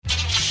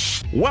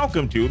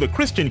Welcome to the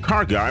Christian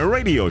Car Guy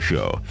Radio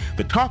Show,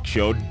 the talk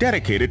show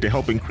dedicated to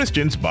helping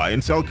Christians buy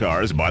and sell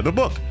cars by the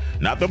book.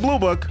 Not the blue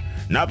book,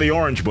 not the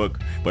orange book,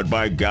 but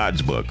by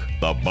God's book,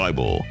 the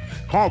Bible.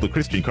 Call the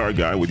Christian Car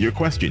Guy with your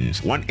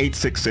questions,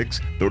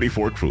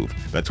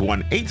 1-866-34-TRUTH. That's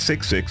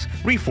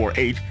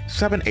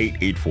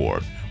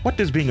 1-866-348-7884. What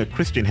does being a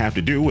Christian have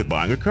to do with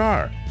buying a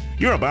car?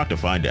 You're about to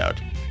find out.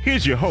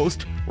 Here's your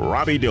host,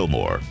 Robbie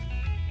Dilmore.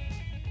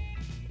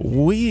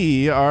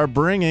 We are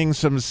bringing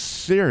some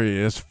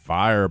serious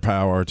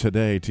firepower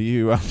today to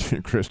you on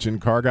the Christian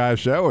Car Guy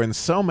Show in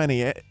so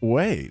many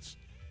ways.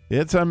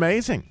 It's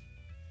amazing.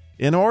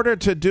 In order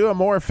to do a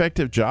more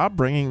effective job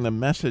bringing the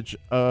message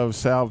of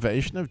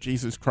salvation of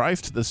Jesus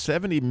Christ to the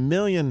 70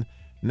 million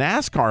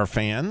NASCAR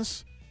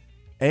fans,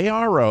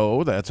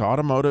 ARO, that's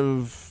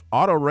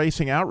Auto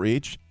Racing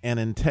Outreach,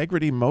 and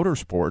Integrity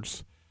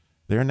Motorsports,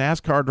 their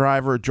NASCAR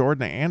driver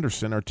Jordan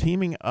Anderson are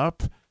teaming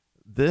up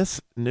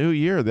this new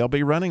year. They'll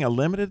be running a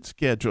limited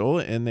schedule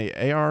in the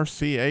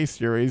ARCA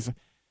Series,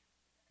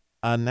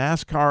 a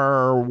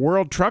NASCAR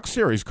World Truck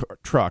Series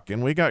truck.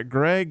 And we got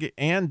Greg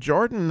and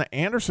Jordan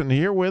Anderson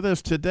here with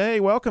us today.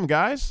 Welcome,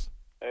 guys.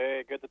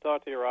 Hey, good to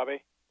talk to you,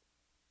 Robbie.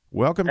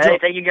 Welcome. Hey,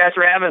 thank you guys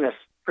for having us.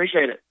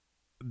 Appreciate it.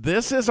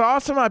 This is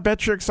awesome. I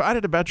bet you're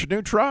excited about your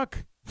new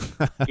truck.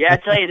 Yeah, I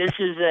tell you, this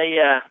is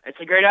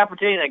it's a great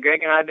opportunity that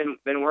Greg and I have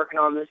been working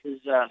on. This is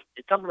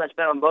it's something that's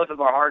been on both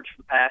of our hearts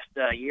for the past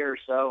year or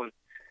so, and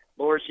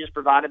Lord's just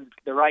provided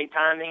the right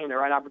timing and the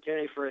right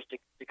opportunity for us to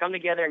come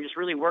together and just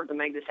really work to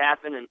make this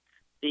happen. And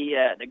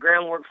the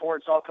groundwork for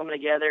it's all coming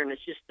together, and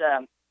it's just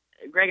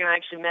Greg and I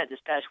actually met this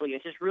past week.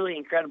 It's just really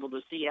incredible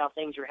to see how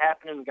things are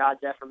happening.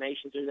 God's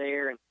affirmations are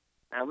there, and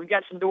we've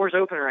got some doors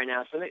open right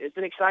now. So it's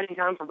an exciting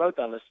time for both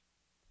of us.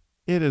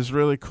 It is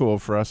really cool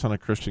for us on a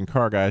Christian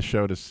Car Guy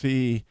Show to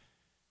see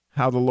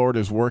how the Lord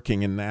is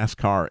working in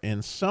NASCAR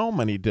in so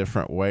many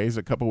different ways.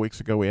 A couple weeks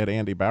ago, we had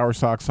Andy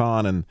Bowersox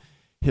on, and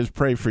his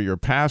Pray for Your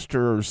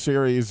Pastor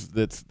series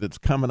that's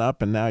coming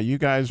up, and now you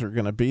guys are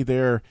going to be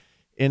there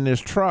in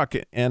this truck.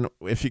 And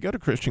if you go to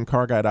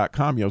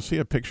ChristianCarGuy.com, you'll see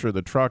a picture of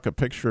the truck, a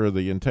picture of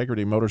the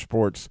Integrity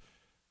Motorsports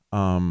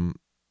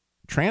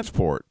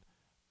transport.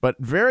 But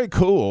very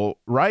cool,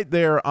 right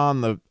there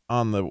on the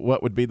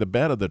what would be the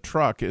bed of the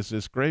truck is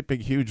this great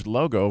big huge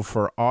logo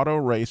for Auto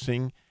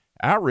Racing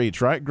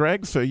Outreach, right,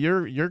 Greg? So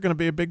you're going to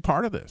be a big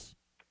part of this.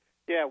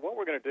 Yeah, what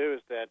we're going to do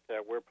is that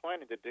we're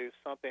planning to do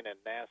something in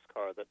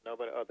NASCAR that no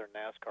other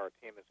NASCAR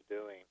team is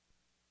doing,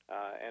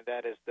 and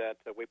that is that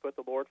we put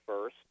the Lord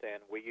first,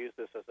 and we use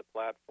this as a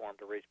platform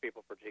to reach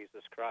people for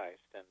Jesus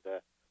Christ. And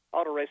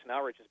Auto Racing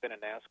Outreach has been in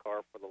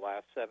NASCAR for the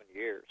last 7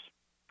 years,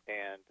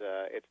 and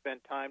it's been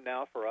time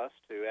now for us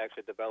to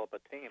actually develop a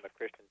team, a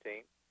Christian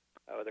team,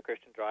 with a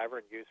Christian driver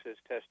and use his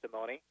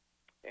testimony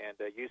and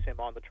use him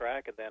on the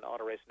track, and then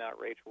Auto Racing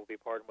Outreach will be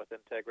partnered with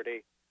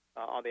Integrity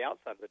on the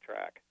outside of the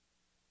track.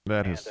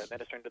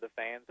 Ministering to the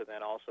fans, and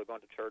then also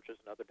going to churches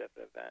and other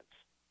different events.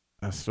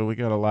 So we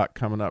got a lot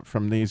coming up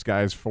from these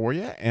guys for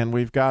you, and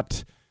we've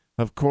got,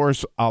 of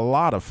course, a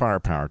lot of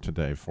firepower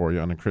today for you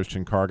on the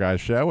Christian Car Guy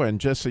Show. And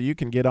just so you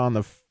can get on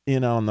the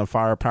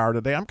firepower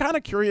today, I'm kind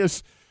of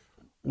curious,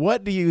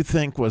 what do you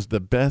think was the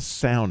best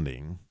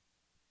sounding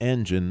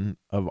engine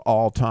of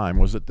all time?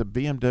 Was it the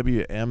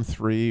BMW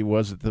M3?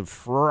 Was it the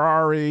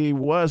Ferrari?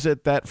 Was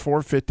it that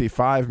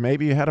 455?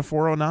 Maybe you had a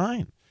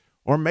 409,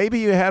 or maybe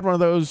you had one of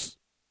those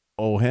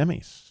old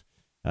Hemis,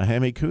 a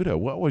Hemi Cuda.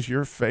 What was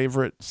your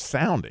favorite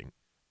sounding?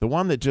 The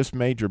one that just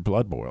made your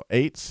blood boil.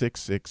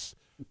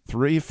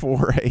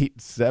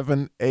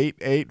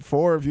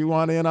 866-348-7884 if you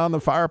want in on the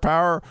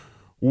firepower.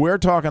 We're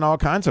talking all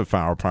kinds of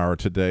firepower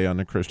today on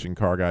the Christian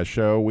Car Guy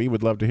Show. We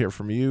would love to hear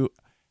from you.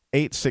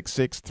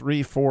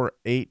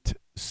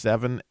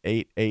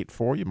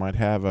 866-348-7884. You might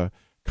have a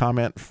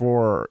comment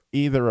for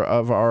either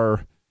of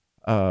our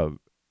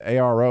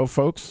ARO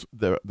folks,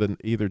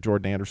 either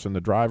Jordan Anderson,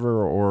 the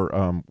driver,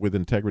 or with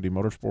Integrity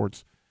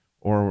Motorsports,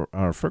 or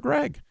for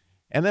Greg.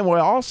 And then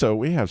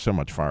we have so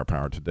much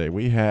firepower today.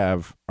 We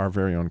have our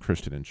very own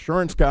Christian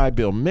insurance guy,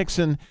 Bill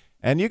Mixon,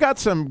 and you got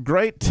some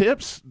great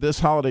tips this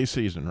holiday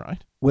season,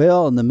 right?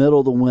 Well, in the middle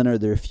of the winter,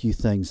 there are a few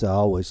things I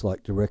always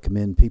like to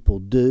recommend people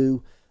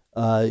do.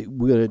 We're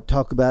going to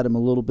talk about them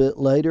a little bit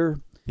later.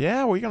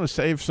 Yeah, we're going to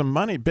save some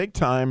money big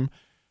time.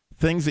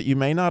 Things that you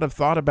may not have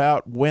thought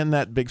about when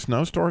that big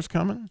snowstorm is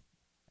coming,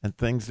 and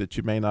things that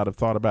you may not have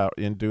thought about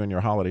in doing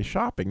your holiday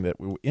shopping that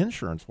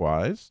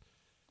insurance-wise,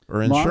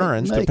 or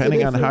insurance,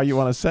 depending on how you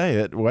want to say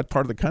it, what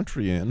part of the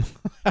country in,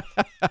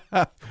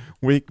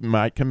 we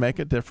can make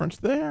a difference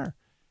there.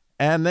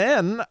 And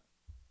then,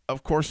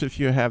 of course, if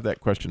you have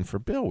that question for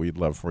Bill, we'd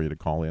love for you to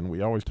call in. We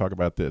always talk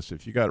about this.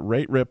 If you got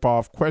rate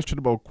rip-off,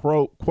 questionable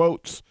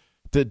quotes,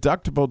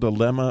 deductible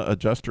dilemma,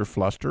 adjuster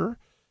fluster,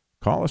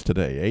 call us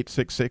today,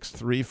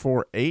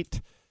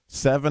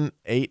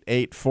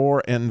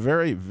 866-348-7884. And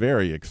very,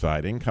 very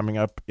exciting, coming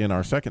up in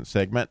our second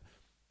segment,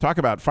 talk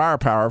about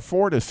firepower.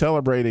 Ford is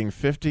celebrating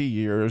 50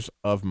 years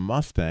of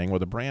Mustang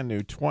with a brand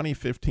new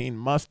 2015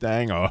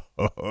 Mustang.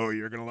 Oh,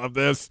 you're going to love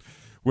this.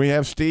 We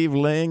have Steve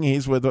Ling.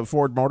 He's with the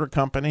Ford Motor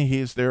Company.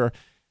 He's their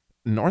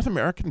North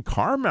American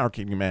car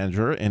marketing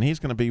manager, and he's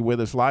going to be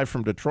with us live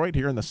from Detroit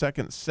here in the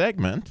second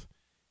segment.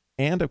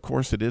 And, of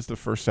course, it is the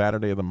first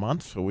Saturday of the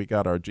month, so we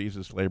got our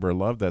Jesus Labor of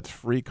Love. That's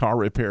free car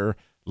repair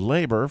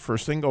labor for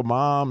single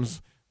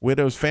moms,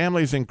 widows,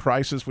 families in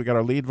crisis. We got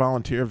our lead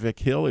volunteer, Vic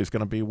Hill. He's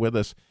going to be with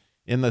us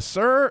in the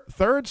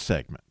third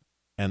segment.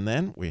 And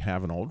then we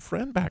have an old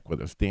friend back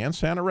with us, Dan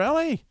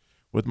Santarelli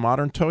with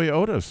Modern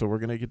Toyota. So we're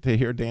going to get to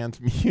hear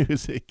Dan's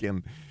music,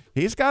 and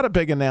he's got a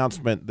big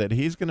announcement that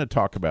he's going to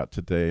talk about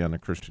today on the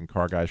Christian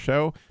Car Guy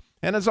Show.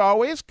 And as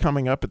always,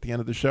 coming up at the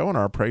end of the show in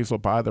our appraisal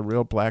by the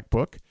Real Black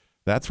Book,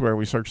 that's where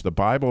we search the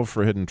Bible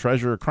for hidden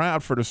treasure, cry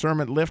out for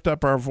discernment, lift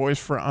up our voice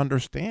for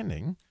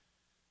understanding.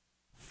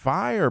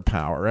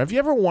 Firepower. Have you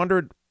ever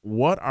wondered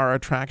what our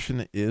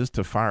attraction is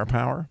to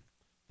firepower?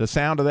 The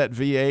sound of that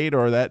V8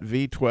 or that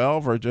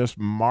V12 or just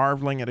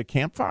marveling at a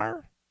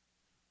campfire?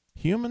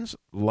 Humans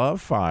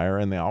love fire,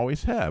 and they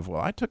always have. Well,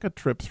 I took a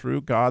trip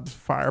through God's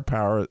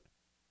firepower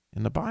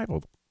in the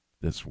Bible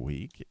this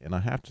week, and I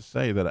have to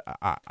say that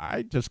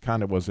I just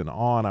kind of was in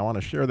awe, and I want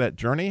to share that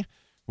journey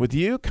with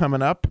you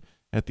coming up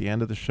at the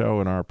end of the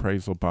show in our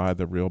appraisal by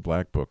the Real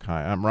Black Book.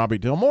 Hi, I'm Robbie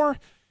Dillmore.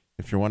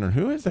 If you're wondering,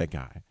 who is that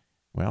guy?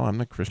 Well, I'm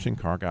the Christian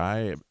Car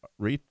Guy,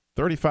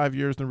 35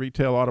 years in the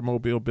retail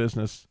automobile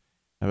business,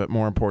 but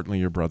more importantly,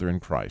 your brother in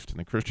Christ. And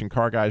the Christian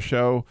Car Guy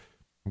Show,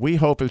 we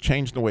hope, has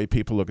changed the way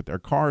people look at their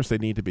cars. They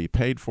need to be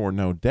paid for,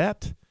 no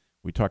debt.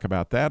 We talk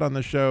about that on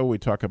the show. We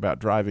talk about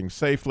driving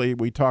safely.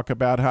 We talk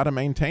about how to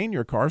maintain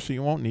your car so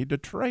you won't need to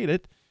trade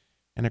it.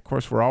 And, of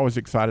course, we're always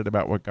excited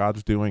about what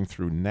God's doing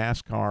through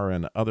NASCAR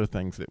and other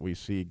things that we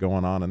see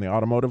going on in the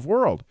automotive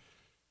world.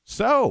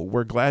 So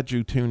we're glad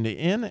you tuned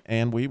in,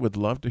 and we would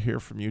love to hear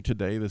from you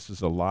today. This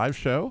is a live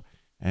show,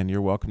 and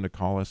you're welcome to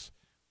call us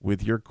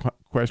with your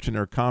question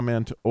or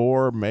comment,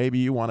 or maybe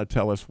you want to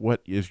tell us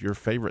what is your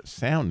favorite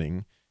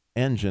sounding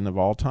engine of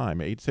all time.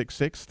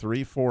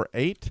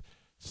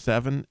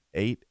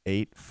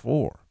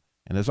 866-348-7884.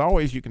 And as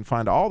always, you can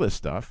find all this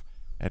stuff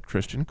at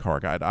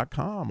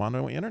ChristianCarGuy.com. On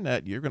the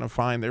internet, you're going to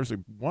find there's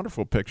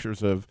wonderful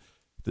pictures of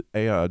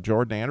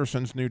Jordan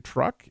Anderson's new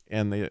truck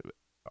and the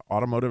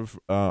automotive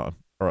or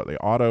the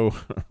auto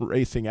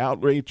racing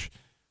outreach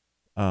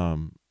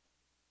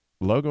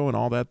logo and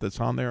all that's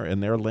on there,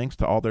 and their links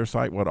to all their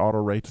site, what Auto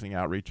Racing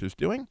Outreach is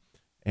doing.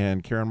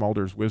 And Karen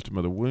Mulder's Wisdom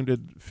of the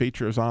Wounded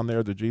features on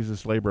there, the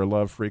Jesus Labor of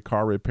Love, free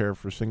car repair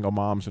for single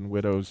moms and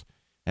widows.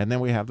 And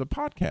then we have the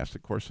podcast.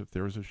 Of course, if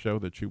there is a show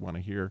that you want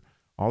to hear,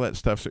 all that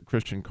stuff's at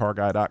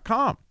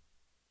ChristianCarGuy.com.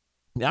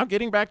 Now,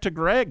 getting back to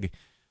Greg,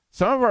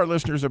 some of our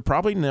listeners have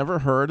probably never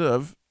heard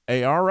of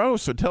ARO,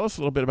 so tell us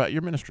a little bit about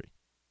your ministry.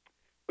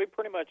 We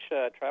pretty much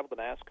travel the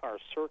NASCAR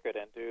circuit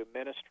and do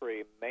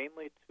ministry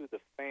mainly to the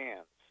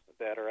fans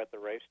that are at the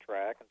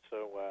racetrack. And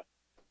so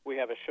we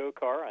have a show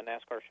car, a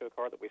NASCAR show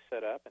car that we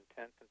set up, and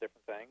tents and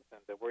different things.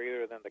 And we're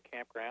either in the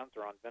campgrounds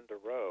or on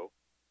Vendor Row.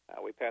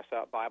 We pass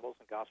out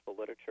Bibles and gospel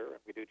literature,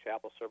 and we do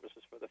chapel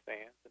services for the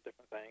fans and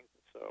different things.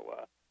 And so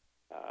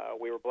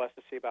we were blessed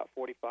to see about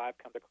 45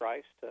 come to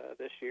Christ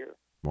this year.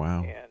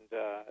 Wow. And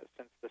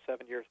since the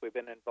 7 years we've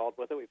been involved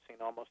with it, we've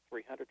seen almost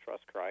 300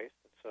 trust Christ.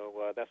 And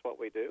so that's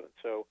what we do. And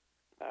so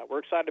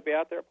we're excited to be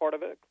out there, part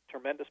of it.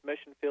 Tremendous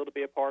mission field to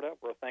be a part of.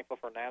 We're thankful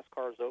for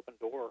NASCAR's open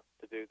door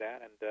to do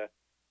that, and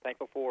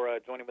thankful for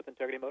joining with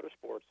Integrity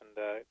Motorsports and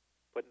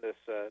putting this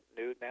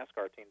new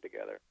NASCAR team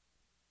together.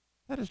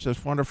 That is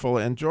just wonderful.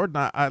 And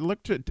Jordan, I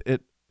looked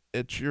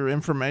at your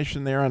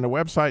information there on the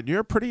website.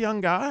 You're a pretty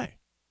young guy.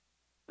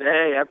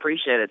 Hey, I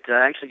appreciate it.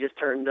 I actually just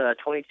turned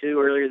 22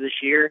 earlier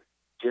this year.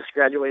 Just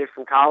graduated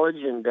from college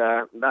and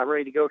about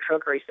ready to go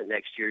truck racing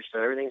next year.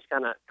 So everything's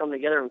kind of come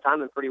together and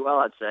timing pretty well,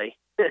 I'd say.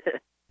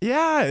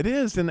 Yeah, it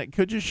is. And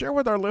could you share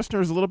with our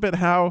listeners a little bit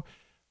how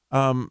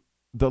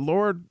the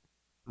Lord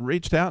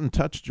reached out and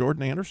touched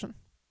Jordan Anderson?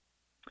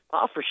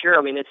 Oh, for sure.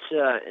 I mean, it's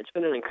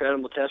been an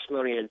incredible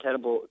testimony and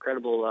incredible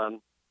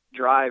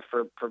drive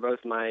for both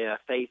my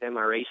faith and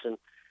my racing.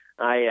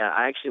 I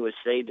actually was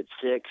saved at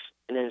 6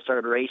 and then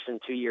started racing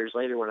 2 years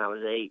later when I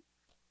was 8.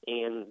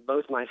 And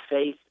both my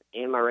faith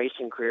and my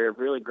racing career have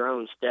really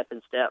grown step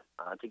in step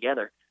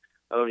together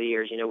over the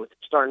years, with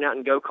starting out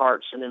in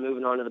go-karts and then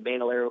moving on to the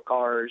Bandolero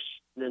cars,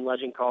 and then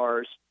Legend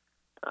cars.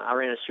 I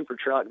ran a super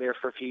truck there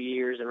for a few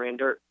years and ran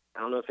dirt. I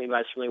don't know if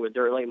anybody's familiar with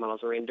dirt late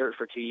models. I ran dirt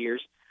for 2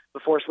 years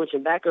before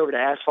switching back over to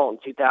asphalt in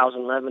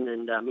 2011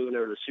 and moving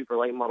over to the super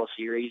late model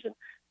series. And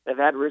I've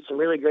had some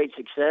really great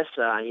success.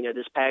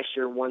 This past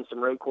year won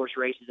some road course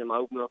races in my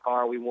open wheel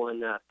car. We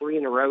won 3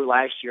 in a row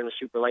last year in the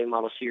super late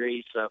model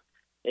series. So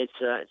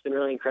it's been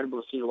really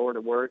incredible to see the Lord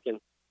at work. And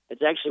it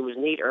actually was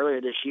neat.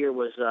 Earlier this year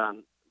was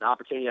the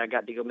opportunity I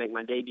got to go make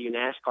my debut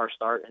NASCAR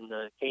start in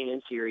the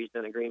K&N series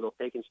down at Greenville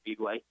Pickens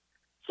Speedway.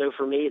 So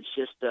for me, it's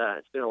just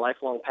it's been a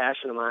lifelong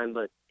passion of mine.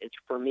 But it's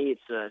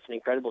an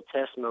incredible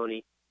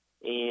testimony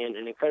and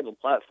an incredible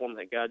platform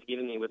that God's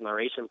given me with my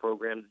racing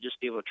program to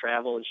just be able to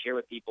travel and share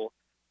with people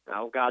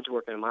how God's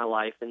working in my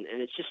life. And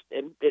it's just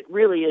it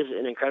really is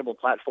an incredible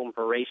platform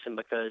for racing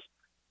because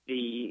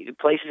the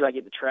places I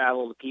get to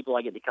travel, the people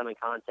I get to come in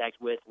contact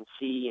with and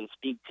see and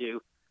speak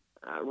to,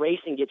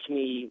 racing gets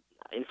me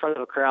in front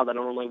of a crowd that I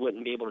normally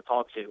wouldn't be able to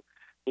talk to.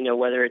 You know,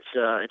 whether it's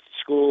a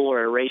school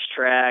or a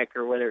racetrack,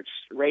 or whether it's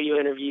radio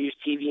interviews,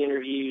 TV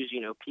interviews, you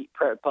know,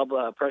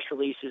 press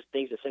releases,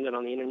 things that send out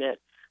on the internet,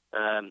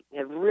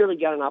 have really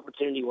got an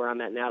opportunity where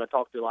I'm at now to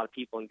talk to a lot of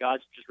people, and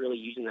God's just really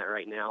using that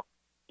right now.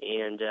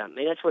 And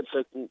that's what's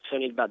so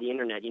neat about the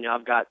internet. You know,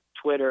 I've got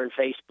Twitter and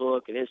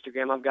Facebook and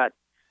Instagram. I've got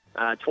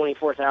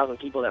 24,000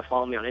 people that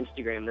follow me on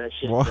Instagram. That's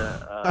just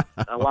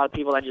a lot of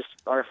people that just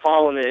are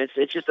following it.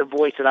 It's just a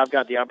voice that I've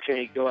got the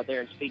opportunity to go out there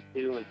and speak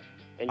to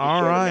and just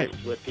share the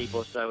message with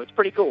people. So it's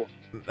pretty cool.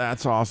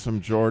 That's awesome,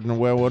 Jordan.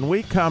 Well, when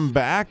we come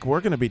back, we're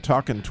going to be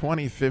talking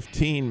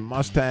 2015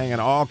 Mustang and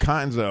all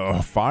kinds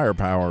of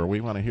firepower. We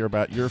want to hear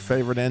about your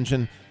favorite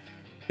engine,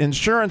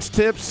 insurance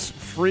tips,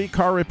 free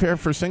car repair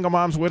for single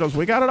moms, widows.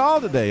 We got it all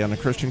today on the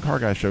Christian Car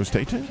Guy Show.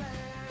 Stay tuned.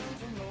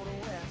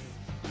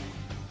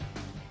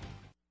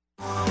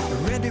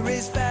 Randy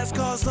raced fast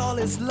cars all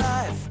his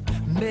life,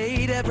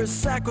 made every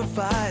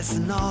sacrifice,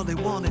 and all they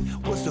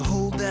wanted was to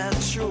hold that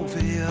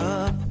trophy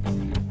up.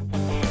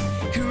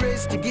 He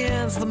raced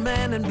against the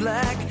man in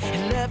black, he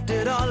left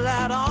it all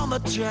out on the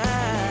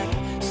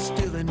track.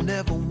 Still he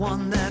never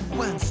won that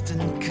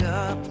Winston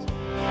Cup.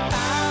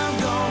 I'm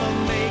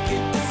gonna make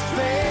it this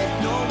fate,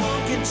 no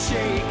one can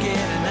shake it,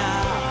 and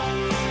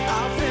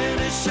I'll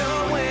finish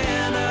a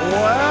winner.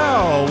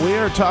 Well, we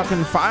are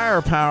talking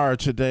firepower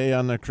today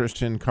on the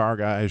Christian Car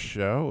Guys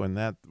Show, and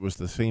that was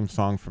the theme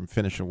song from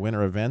Finish a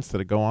Winner events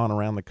that go on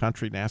around the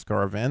country,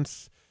 NASCAR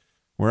events,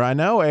 where I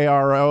know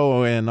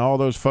ARO and all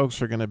those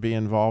folks are going to be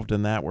involved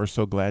in that. We're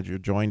so glad you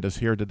joined us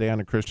here today on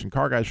the Christian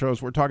Car Guys Show.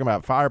 We're talking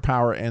about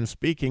firepower, and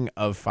speaking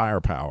of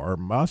firepower,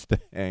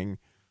 Mustang,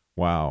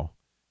 wow,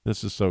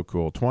 this is so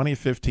cool.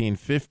 2015,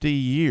 50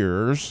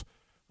 years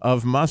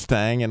of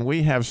Mustang, and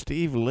we have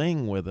Steve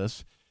Ling with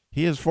us.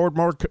 He is Ford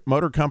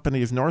Motor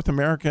Company's North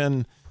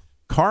American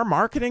Car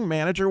Marketing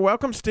Manager.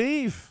 Welcome,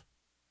 Steve.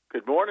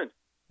 Good morning.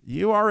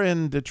 You are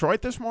in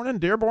Detroit this morning?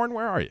 Dearborn,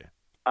 where are you?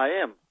 I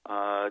am.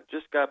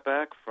 Just got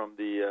back from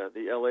the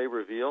L.A.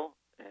 reveal,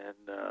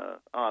 and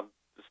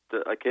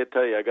I can't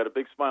tell you, I got a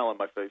big smile on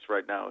my face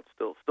right now.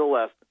 It's still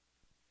lasting.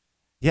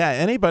 Yeah,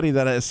 anybody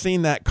that has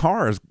seen that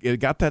car has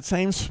got that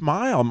same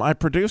smile. My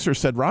producer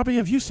said, Robbie,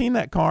 have you seen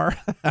that car?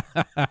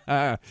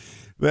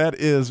 That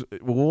is,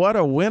 what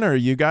a winner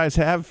you guys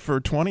have for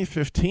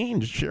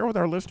 2015. Share with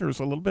our listeners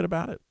a little bit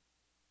about it.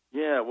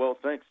 Yeah, well,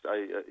 thanks.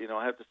 I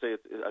have to say,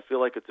 I feel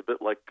like it's a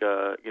bit like,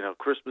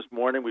 Christmas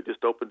morning. We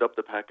just opened up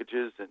the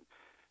packages, and,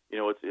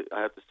 I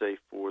have to say,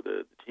 for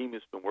the team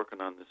who's been working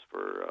on this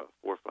for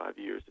 4 or 5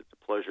 years, it's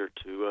a pleasure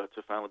to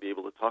finally be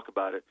able to talk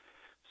about it.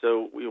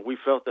 So we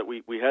felt that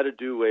we had to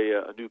do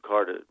a new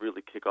car to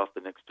really kick off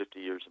the next 50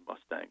 years of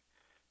Mustang.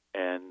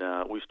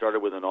 And we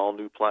started with an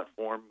all-new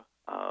platform,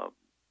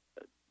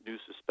 new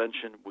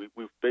suspension.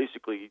 We've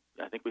basically,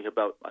 I think there's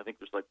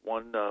like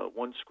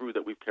one screw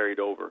that we've carried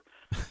over.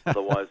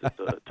 Otherwise, it's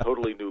a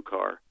totally new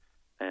car.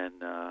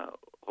 And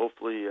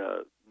hopefully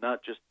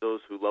not just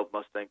those who love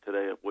Mustang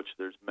today, of which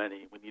there's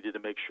many. We needed to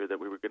make sure that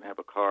we were going to have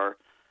a car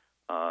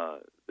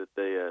that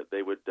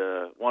they would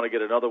want to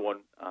get another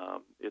one.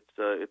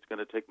 It's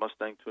going to take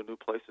Mustang to a new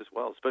place as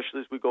well,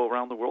 especially as we go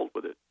around the world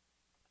with it.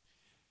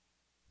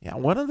 Yeah,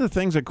 one of the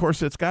things, of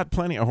course, it's got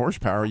plenty of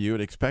horsepower you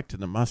would expect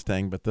in a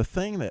Mustang, but the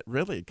thing that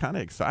really kind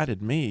of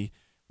excited me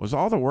was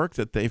all the work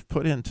that they've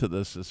put into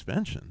the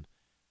suspension.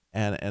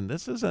 And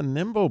this is a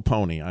nimble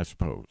pony, I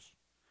suppose.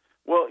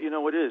 Well,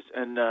 it is.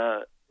 And,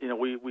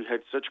 we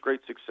had such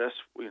great success,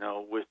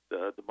 with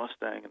the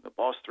Mustang and the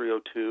Boss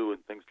 302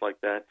 and things like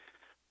that.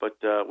 But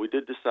we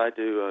did decide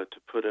to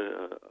put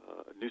a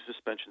new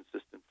suspension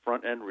system,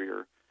 front and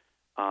rear.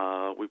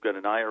 We've got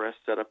an IRS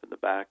setup in the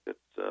back that's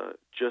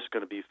just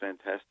going to be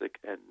fantastic.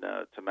 And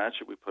to match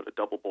it, we put a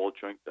double ball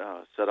joint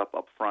setup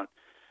up front.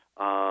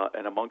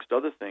 And amongst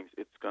other things,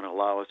 it's going to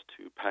allow us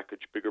to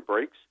package bigger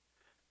brakes.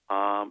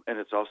 And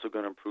it's also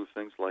going to improve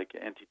things like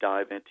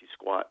anti-dive,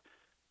 anti-squat.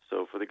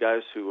 So for the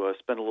guys who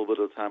spend a little bit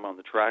of time on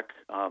the track,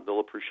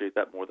 they'll appreciate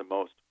that more than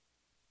most.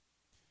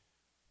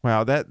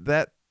 Wow,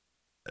 that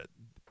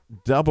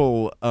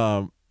double,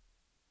 I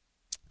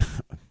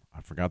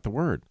forgot the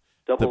word.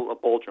 Double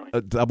ball joint.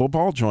 A double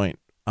ball joint.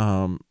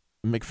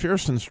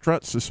 McPherson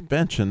strut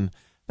suspension.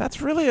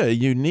 That's really a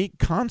unique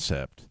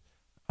concept.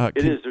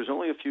 It is. There's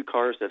only a few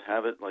cars that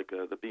have it, like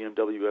the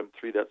BMW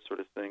M3, that sort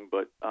of thing.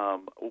 But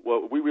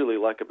what we really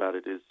like about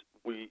it is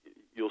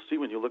you'll see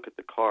when you look at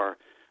the car,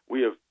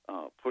 we have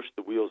pushed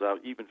the wheels out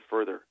even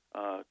further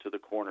to the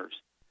corners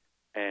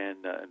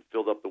and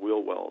filled up the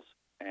wheel wells.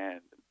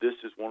 And this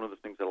is one of the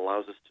things that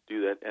allows us to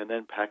do that, and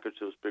then package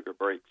those bigger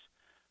brakes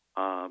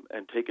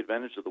and take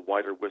advantage of the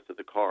wider width of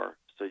the car.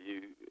 So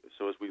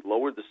as we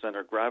lowered the center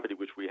of gravity,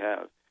 which we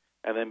have,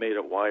 and then made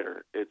it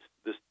wider,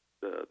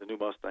 the new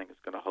Mustang is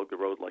going to hug the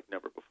road like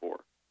never before.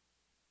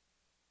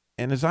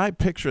 And as I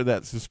picture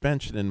that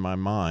suspension in my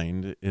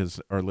mind, as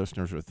our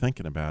listeners are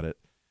thinking about it,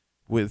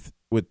 with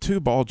two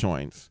ball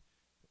joints,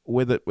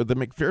 with the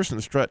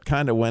McPherson strut,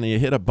 kind of when you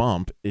hit a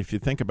bump, if you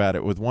think about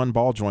it, with one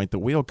ball joint, the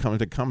wheel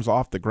comes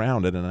off the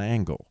ground at an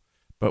angle.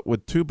 But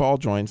with two ball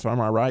joints, am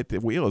I right, the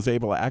wheel is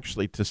able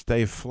actually to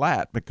stay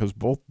flat because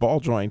both ball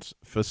joints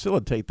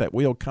facilitate that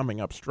wheel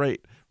coming up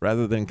straight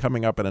rather than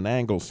coming up at an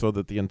angle, so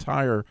that the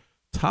entire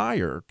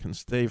tire can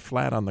stay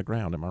flat on the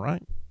ground. Am I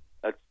right?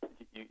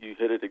 You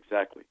hit it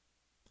exactly.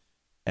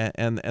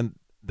 And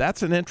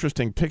that's an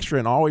interesting picture,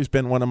 and always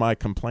been one of my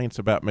complaints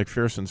about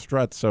McPherson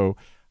struts. So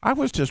I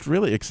was just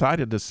really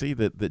excited to see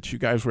that you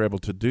guys were able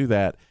to do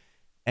that,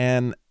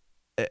 and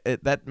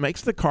that makes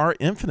the car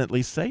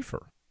infinitely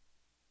safer.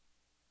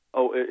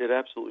 Oh, it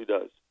absolutely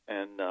does.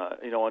 And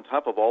on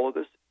top of all of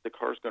this, the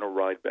car's going to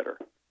ride better.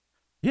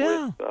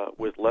 Yeah.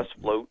 With less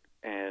float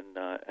and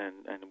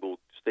will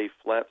stay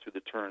flat through the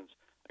turns,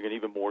 again,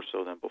 even more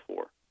so than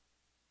before.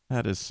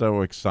 That is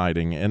so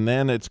exciting. And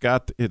then it's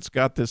got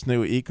this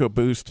new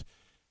EcoBoost.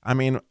 I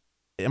mean,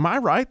 am I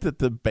right that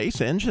the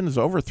base engine is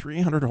over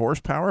 300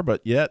 horsepower,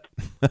 but yet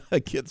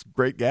it gets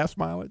great gas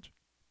mileage?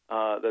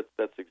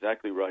 That's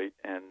exactly right,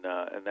 and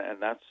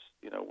that's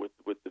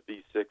with the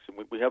V6,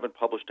 and we haven't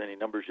published any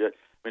numbers yet.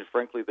 I mean,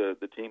 frankly,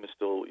 the team is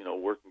still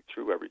working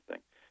through everything.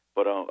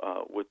 But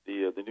with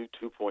the new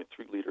 2.3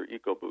 liter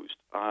EcoBoost,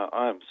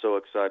 I'm so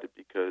excited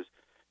because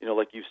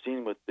like you've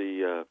seen with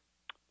the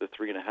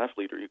 3.5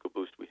 liter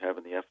EcoBoost we have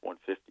in the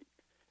F-150,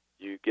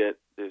 you get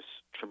this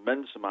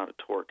tremendous amount of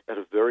torque at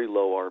a very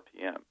low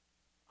RPM,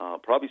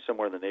 probably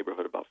somewhere in the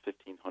neighborhood of about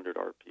 1,500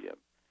 RPM.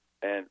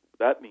 And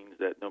that means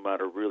that no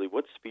matter really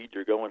what speed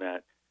you're going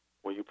at,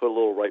 when you put a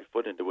little right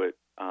foot into it,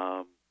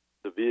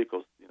 the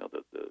vehicles,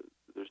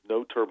 there's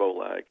no turbo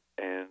lag,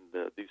 and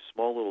these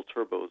small little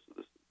turbos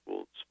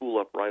will spool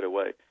up right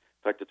away.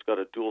 In fact, it's got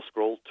a dual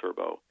scroll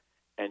turbo,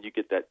 and you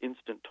get that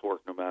instant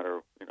torque no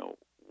matter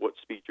what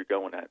speed you're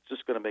going at. It's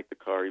just going to make the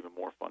car even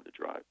more fun to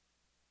drive.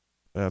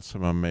 That's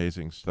some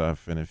amazing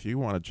stuff. And if you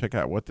want to check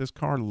out what this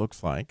car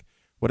looks like,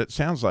 what it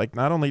sounds like,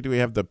 not only do we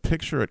have the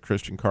picture at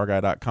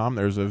ChristianCarGuy.com,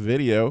 there's a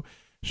video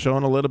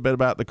showing a little bit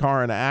about the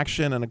car in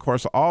action, and, of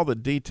course, all the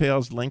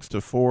details, links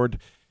to Ford.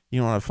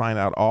 You want to find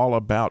out all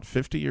about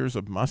 50 years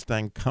of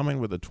Mustang coming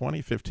with a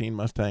 2015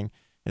 Mustang.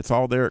 It's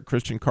all there at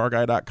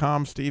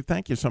ChristianCarGuy.com. Steve,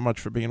 thank you so much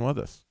for being with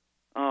us.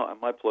 Oh,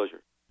 my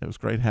pleasure. It was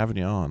great having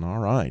you on. All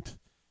right.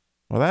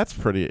 Well, that's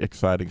pretty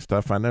exciting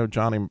stuff. I know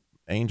Johnny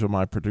Angel,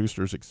 my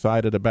producer, is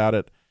excited about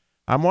it.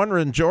 I'm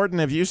wondering, Jordan,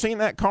 have you seen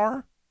that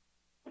car?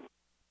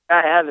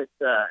 I have. It's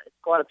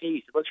quite a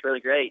piece. It looks really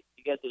great.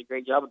 You guys did a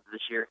great job with it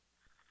this year.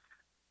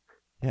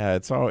 Yeah,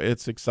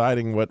 it's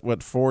exciting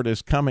what Ford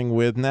is coming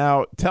with.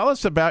 Now, tell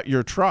us about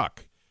your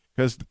truck,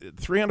 because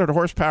 300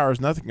 horsepower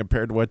is nothing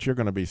compared to what you're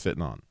going to be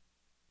sitting on.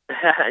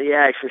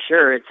 Yeah, for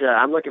sure. It's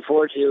I'm looking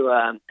forward to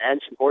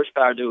adding some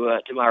horsepower to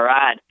my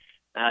ride.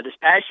 This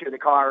past year, the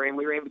car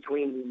we ran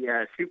between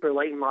the Super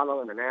Leighton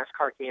model and the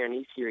NASCAR Can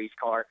E-Series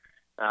car.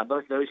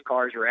 Both of those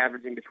cars were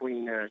averaging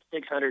between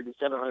 600 and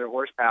 700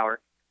 horsepower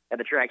at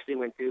the tracks we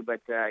went to. But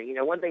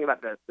one thing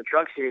about the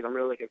truck series I'm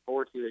really looking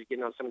forward to is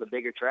getting on some of the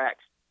bigger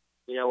tracks.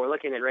 We're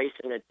looking at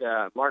racing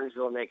at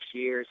Martinsville next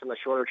year, some of the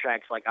shorter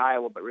tracks like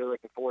Iowa, but really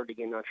looking forward to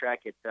getting on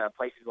track at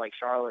places like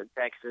Charlotte,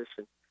 Texas,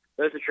 and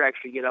those are tracks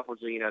you get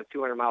upwards of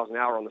 200 miles an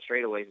hour on the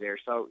straightaways there.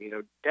 So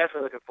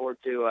definitely looking forward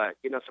to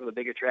getting on some of the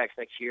bigger tracks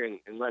next year and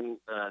letting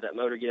that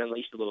motor get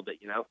unleashed a little bit.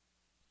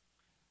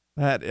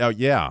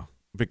 Yeah,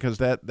 because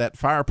that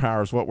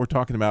firepower is what we're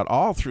talking about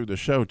all through the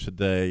show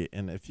today.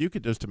 And if you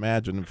could just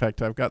imagine, in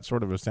fact, I've got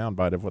sort of a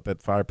soundbite of what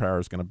that firepower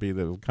is going to be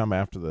that will come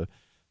after the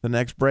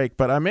next break.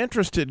 But I'm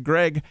interested,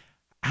 Greg,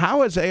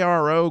 how is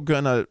ARO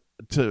going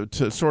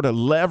to sort of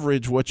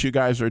leverage what you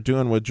guys are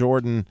doing with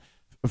Jordan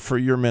for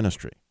your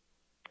ministry?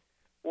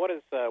 What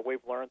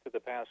we've learned through the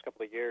past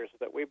couple of years is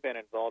that we've been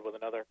involved with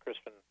another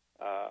Christian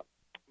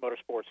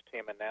motorsports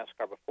team in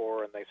NASCAR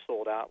before, and they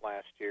sold out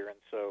last year. And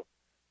so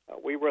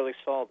we really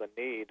saw the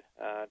need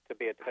to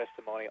be a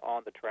testimony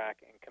on the track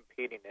and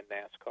competing in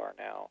NASCAR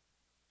now.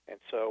 And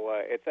so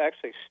it's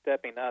actually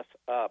stepping us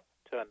up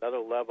to another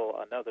level,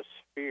 another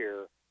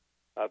sphere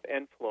of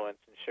influence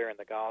in sharing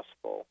the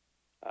gospel.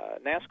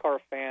 NASCAR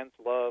fans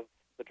love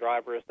the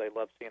drivers, they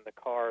love seeing the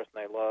cars,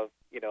 and they love,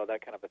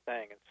 that kind of a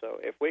thing. And so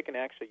if we can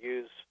actually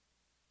use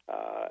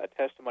a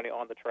testimony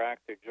on the track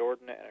through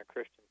Jordan and a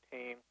Christian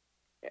team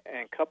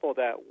and couple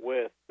that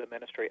with the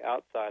ministry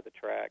outside the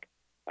track,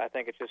 I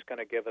think it's just going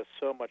to give us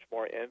so much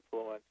more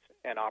influence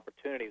and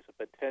opportunities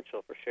and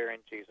potential for sharing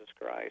Jesus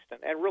Christ.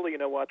 And really,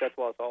 that's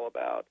what it's all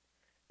about.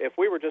 If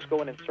we were just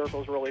going in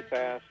circles really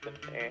fast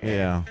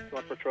and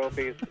going for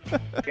trophies,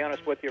 to be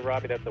honest with you,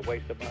 Robbie, that's a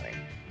waste of money.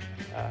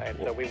 And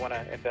so we want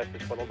to invest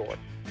this for the Lord.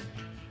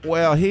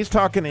 Well, he's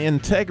talking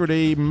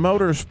Integrity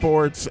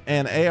Motorsports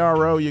and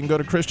ARO. You can go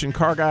to Christian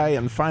Car Guy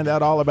and find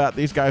out all about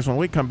these guys. When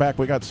we come back,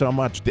 we got so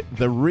much.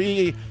 The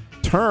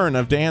return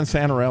of Dan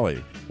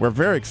Santarelli. We're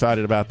very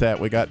excited about that.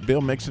 We got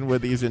Bill Mixon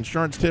with these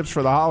insurance tips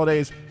for the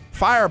holidays.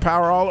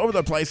 Firepower all over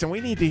the place, and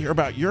we need to hear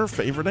about your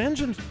favorite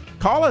engines.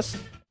 Call us.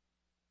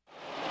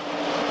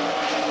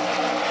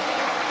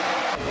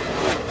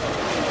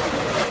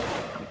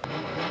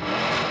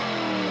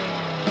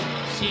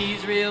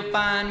 She's real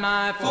fine,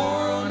 my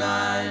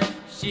 409.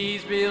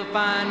 She's real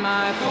fine,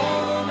 my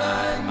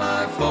 409,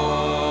 my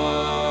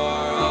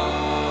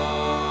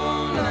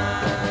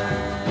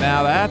 409.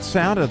 Now that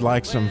sounded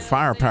like some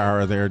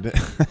firepower there.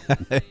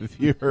 If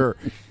you're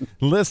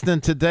listening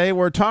today,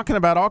 we're talking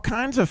about all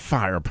kinds of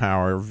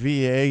firepower,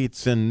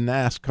 V8s and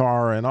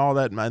NASCAR and all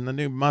that, and the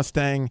new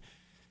Mustang.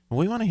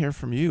 We want to hear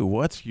from you.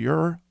 What's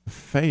your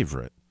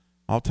favorite,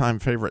 all-time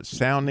favorite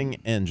sounding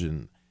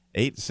engine?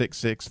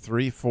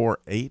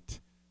 866-348-7884.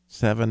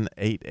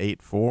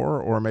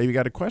 Or maybe you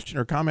got a question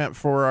or comment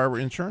for our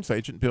insurance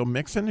agent, Bill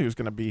Mixon, who's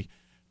going to be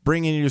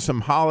bringing you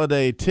some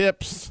holiday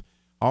tips.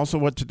 Also,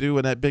 what to do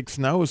when that big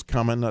snow is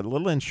coming, a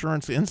little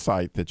insurance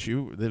insight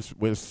this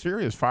with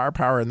serious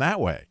firepower in that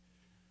way.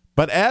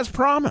 But as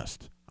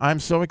promised,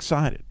 I'm so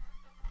excited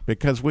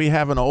because we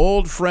have an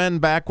old friend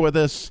back with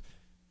us,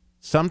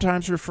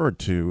 sometimes referred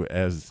to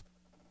as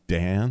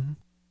Dan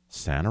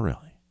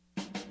Santarelli.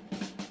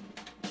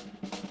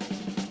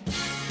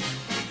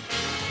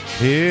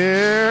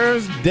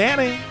 Here's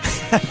Danny.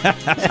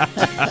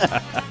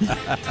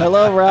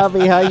 Hello,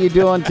 Robbie. How you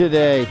doing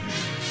today?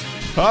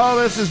 Oh,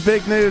 this is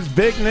big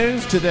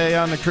news today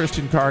on the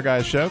Christian Car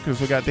Guy Show because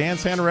we got Dan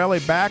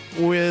Santarelli back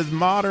with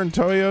Modern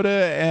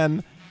Toyota,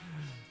 and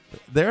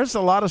there's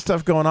a lot of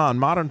stuff going on.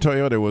 Modern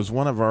Toyota was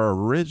one of our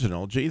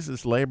original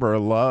Jesus Labor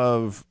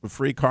Love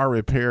free car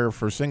repair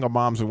for single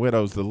moms and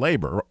widows, the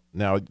labor.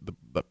 Now,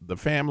 the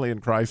family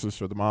in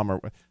crisis or the mom,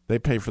 they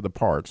pay for the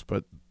parts,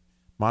 but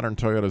Modern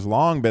Toyota has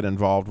long been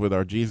involved with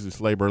our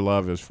Jesus Labor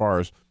Love as far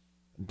as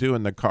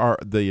doing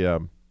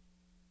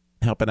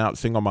helping out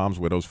single moms,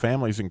 widows,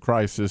 families in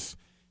crisis.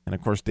 And,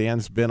 of course,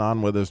 Dan's been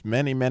on with us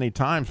many, many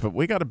times. But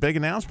we got a big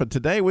announcement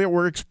today.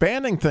 We're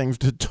expanding things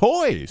to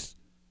toys.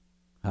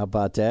 How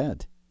about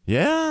that?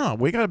 Yeah,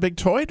 we got a big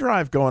toy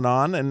drive going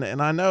on.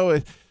 And I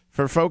know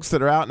for folks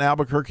that are out in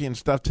Albuquerque and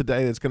stuff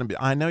today, it's going to be,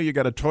 I know you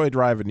got a toy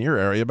drive in your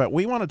area, but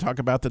we want to talk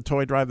about the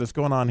toy drive that's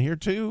going on here,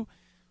 too.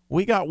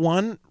 We got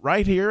one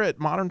right here at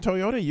Modern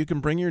Toyota. You can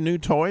bring your new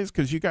toys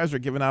because you guys are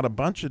giving out a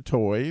bunch of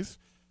toys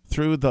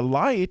through the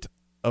light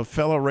of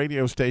fellow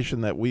radio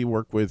station that we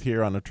work with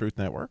here on the Truth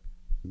Network,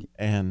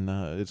 and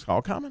it's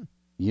all coming.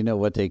 You know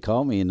what they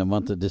call me in the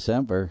month of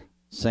December?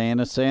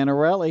 Santa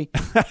Santarelli.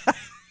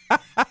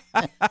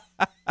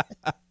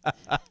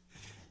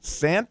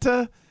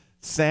 Santa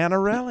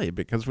Santarelli,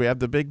 because we have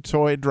the big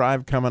toy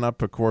drive coming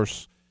up. Of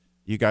course,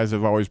 you guys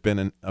have always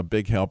been a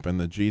big help in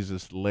the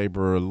Jesus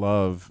Labor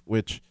Love,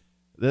 which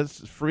this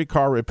free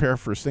car repair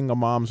for single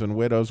moms and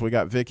widows. We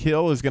got Vic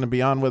Hill is going to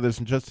be on with us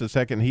in just a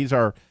second. He's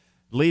our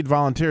lead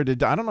volunteer. I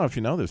don't know if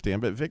you know this,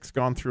 Dan, but Vic's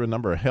gone through a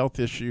number of health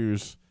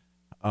issues,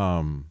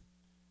 and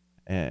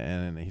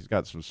he's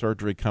got some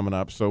surgery coming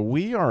up. So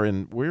we're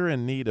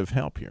in need of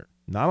help here.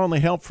 Not only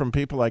help from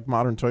people like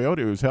Modern Toyota,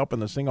 who's helping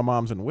the single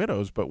moms and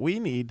widows, but we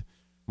need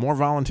more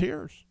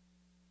volunteers.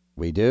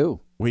 We do.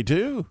 We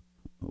do.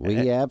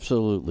 We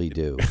absolutely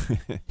do.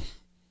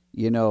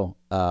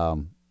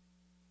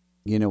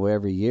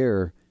 Every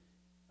year,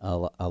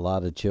 a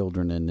lot of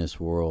children in this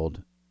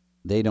world,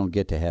 they don't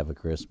get to have a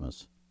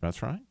Christmas.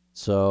 That's right.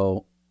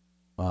 So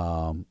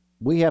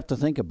we have to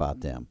think about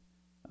them.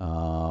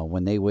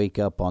 When they wake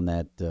up on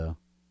that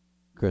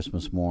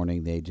Christmas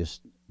morning, they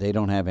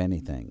don't have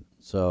anything.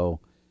 So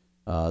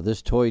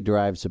this toy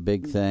drive's a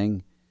big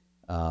thing.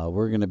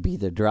 We're going to be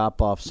the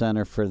drop-off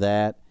center for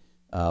that.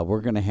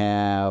 We're going to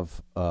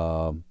have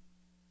a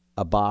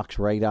box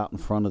right out in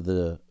front of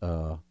the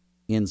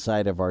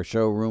inside of our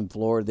showroom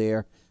floor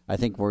there. I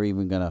think we're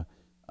even going to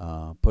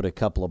put a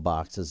couple of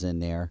boxes in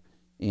there.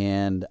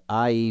 And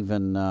I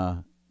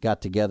even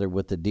got together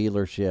with the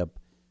dealership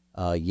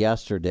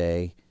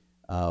yesterday.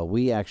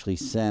 We actually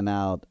sent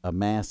out a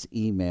mass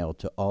email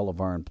to all of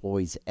our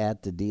employees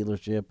at the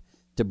dealership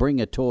to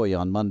bring a toy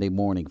on Monday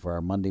morning for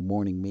our Monday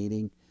morning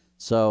meeting.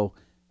 So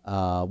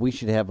we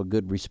should have a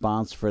good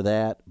response for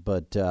that.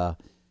 But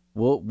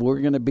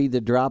we're going to be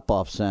the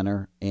drop-off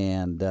center,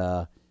 and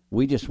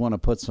we just want to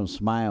put some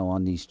smile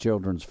on these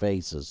children's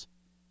faces.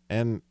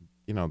 And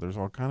there's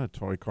all kind of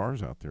toy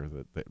cars out there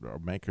that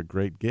make a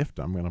great gift.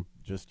 I'm going to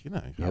just,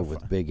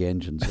 with big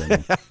engines in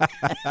them.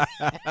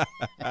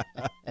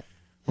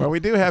 Well,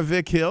 we do have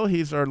Vic Hill.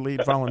 He's our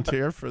lead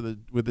volunteer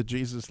with the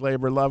Jesus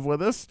Labor Love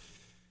with us.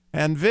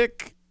 And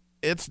Vic,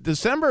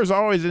 December is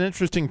always an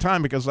interesting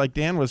time because, like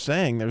Dan was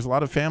saying, there's a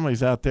lot of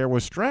families out there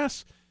with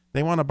stress.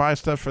 They want to buy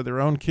stuff for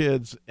their own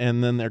kids,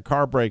 and then their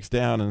car breaks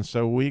down. And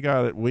so we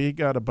got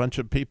a bunch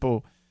of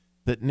people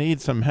that need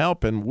some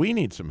help, and we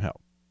need some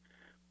help.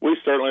 We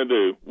certainly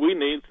do. We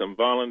need some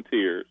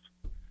volunteers.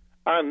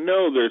 I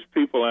know there's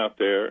people out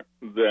there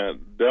that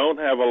don't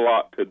have a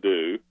lot to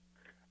do.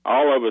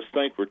 All of us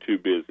think we're too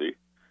busy.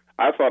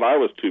 I thought I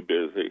was too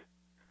busy.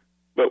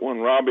 But when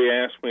Robbie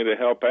asked me to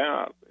help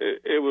out,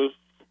 it was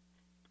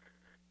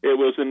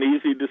an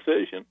easy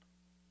decision.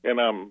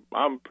 And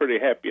I'm pretty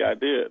happy I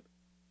did.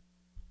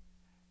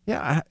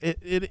 Yeah,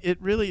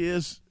 it really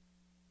is.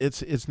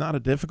 It's not a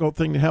difficult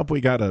thing to help.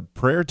 We got a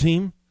prayer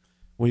team.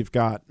 We've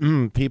got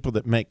people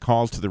that make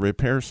calls to the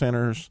repair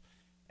centers,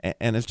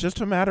 And it's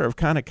just a matter of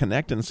kind of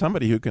connecting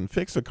somebody who can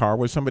fix a car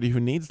with somebody who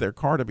needs their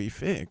car to be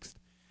fixed.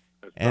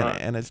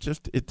 And it's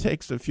just, it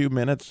takes a few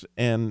minutes,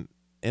 and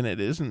it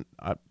isn't,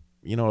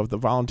 of the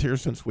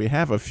volunteers, since we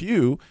have a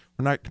few,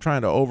 we're not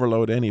trying to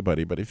overload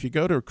anybody. But if you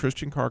go to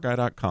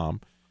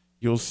ChristianCarGuy.com,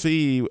 you'll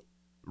see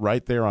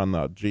right there on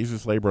the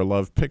Jesus Labor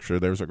Love picture,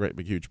 there's a great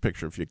big huge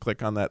picture. If you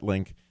click on that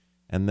link,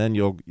 and then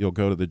you'll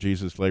go to the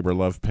Jesus Labor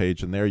Love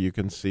page, and there you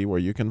can see where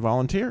you can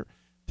volunteer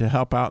to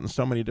help out in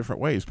so many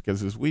different ways.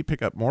 Because as we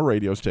pick up more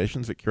radio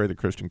stations that carry the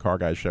Christian Car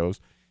Guy shows,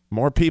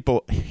 more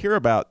people hear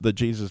about the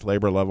Jesus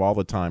Labor Love all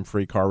the time,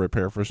 free car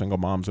repair for single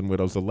moms and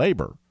widows, the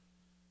labor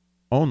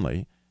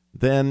only.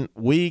 Then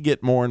we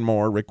get more and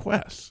more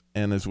requests.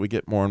 And as we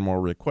get more and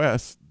more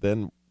requests,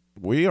 then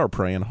we are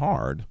praying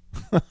hard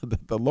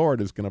that the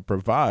Lord is going to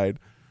provide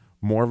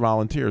more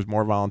volunteers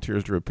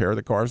to repair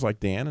the cars like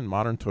Dan and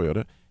Modern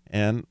Toyota,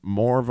 and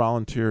more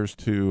volunteers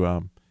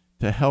to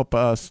help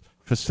us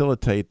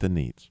facilitate the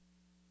needs.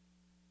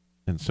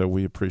 And so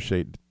we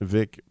appreciate,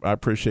 Vic, I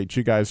appreciate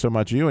you guys so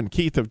much. You and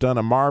Keith have done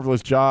a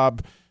marvelous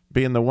job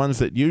being the ones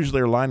that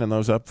usually are lining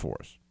those up for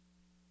us.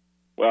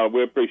 Well,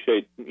 we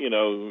appreciate, you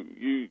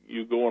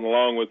going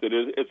along with it.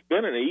 It's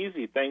been an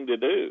easy thing to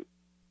do.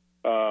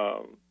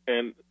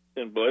 And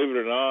believe it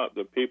or not,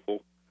 the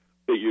people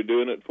that you're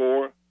doing it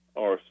for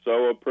are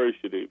so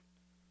appreciative.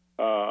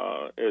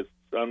 It's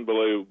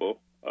unbelievable.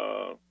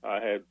 I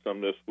had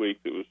some this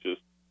week that was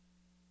just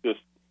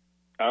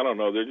I don't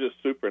know, they're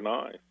just super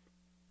nice.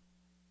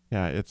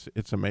 Yeah,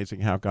 it's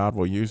amazing how God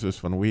will use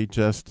us when we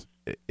just,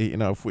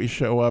 if we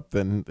show up,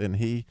 then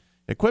He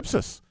equips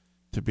us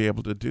to be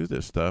able to do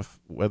this stuff,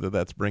 whether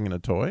that's bringing a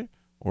toy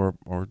or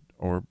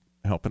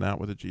helping out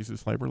with a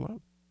Jesus Labor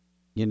Load.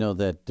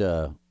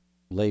 That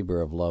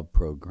Labor of Love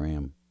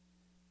program,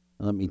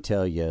 let me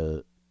tell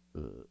you,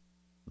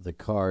 the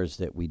cars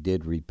that we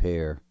did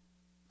repair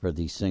for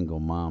these single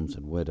moms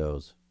and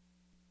widows,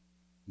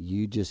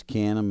 you just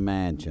can't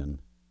imagine,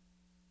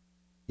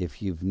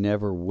 if you've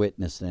never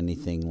witnessed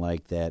anything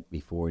like that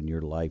before in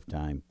your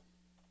lifetime,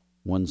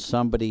 when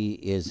somebody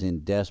is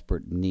in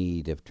desperate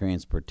need of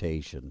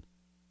transportation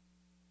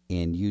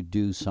and you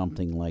do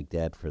something like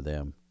that for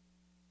them,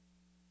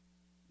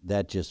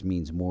 that just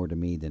means more to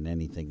me than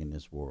anything in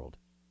this world.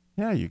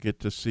 Yeah, you get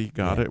to see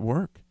God at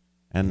work.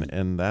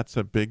 And that's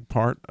a big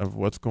part of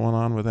what's going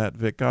on with that,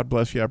 Vic. God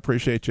bless you. I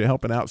appreciate you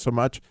helping out so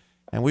much.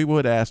 And we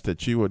would ask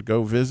that you would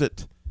go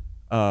visit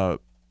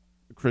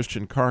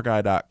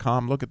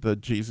ChristianCarGuy.com. Look at the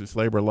Jesus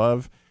Labor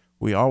Love.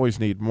 We always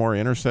need more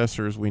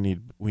intercessors. We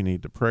need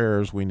the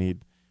prayers. We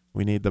need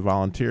the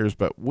volunteers.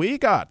 But we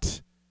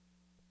got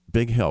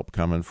big help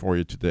coming for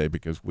you today,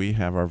 because we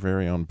have our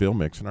very own Bill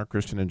Mixon, our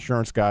Christian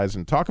insurance guys,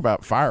 and talk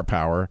about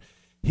firepower.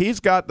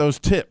 He's got those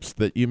tips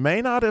that you may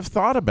not have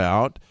thought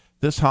about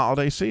this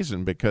holiday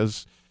season,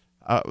 because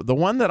the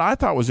one that I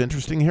thought was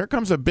interesting, here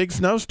comes a big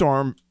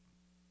snowstorm.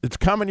 It's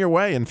coming your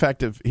way. In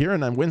fact, here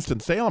in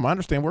Winston-Salem, I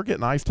understand we're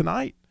getting ice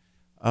tonight.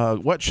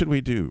 What should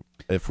we do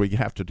if we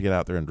have to get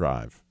out there and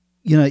drive?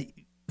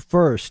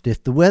 First,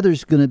 if the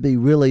weather's going to be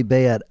really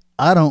bad,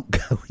 I don't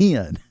go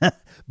in.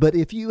 But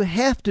if you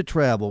have to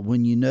travel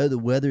when you know the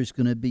weather's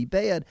going to be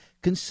bad,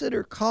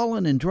 consider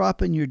calling and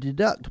dropping your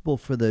deductible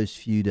for those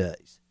few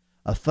days.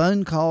 A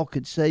phone call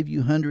could save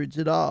you hundreds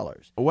of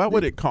dollars. What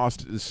would it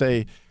cost to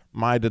say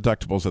my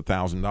deductible's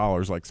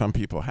 $1,000 like some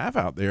people have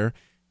out there,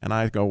 and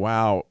I go,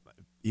 wow,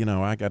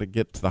 I got to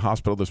get to the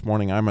hospital this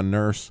morning. I'm a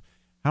nurse.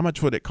 How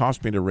much would it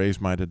cost me to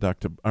raise my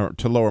deductible, or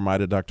to lower my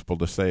deductible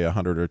to say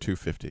 $100 or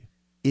 $250?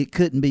 It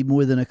couldn't be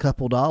more than a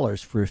couple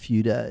dollars for a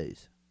few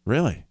days.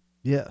 Really?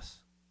 Yes.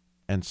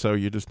 And so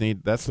you just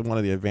that's one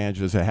of the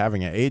advantages of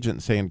having an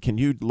agent saying, can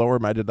you lower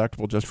my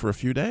deductible just for a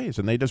few days?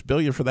 And they just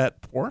bill you for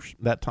that portion,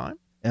 that time.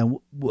 And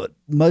what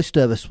most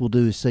of us will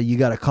do is say, you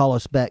got to call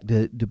us back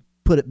to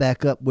put it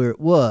back up where it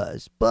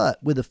was. But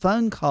with a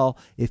phone call,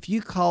 if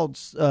you called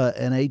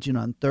an agent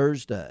on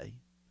Thursday,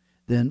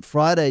 then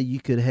Friday you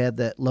could have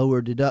that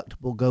lower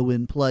deductible go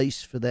in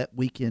place for that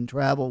weekend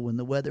travel when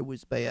the weather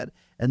was bad.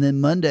 And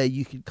then Monday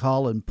you could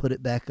call and put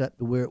it back up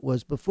to where it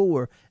was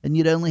before, and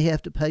you'd only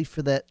have to pay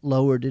for that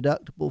lower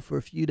deductible for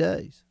a few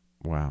days.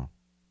 Wow.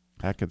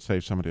 That could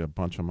save somebody a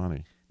bunch of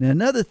money. Now,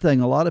 another thing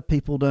a lot of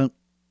people don't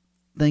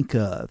think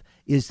of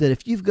is that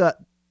if you've got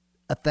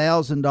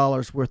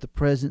 $1,000 worth of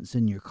presents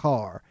in your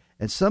car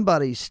and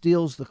somebody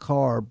steals the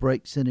car,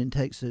 breaks in and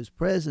takes those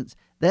presents,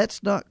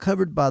 that's not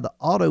covered by the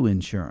auto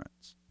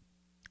insurance.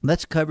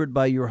 That's covered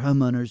by your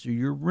homeowner's or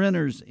your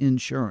renter's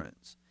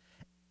insurance.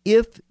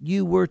 If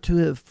you were to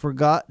have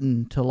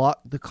forgotten to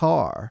lock the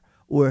car,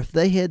 or if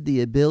they had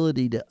the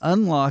ability to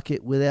unlock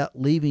it without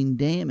leaving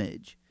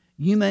damage,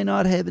 you may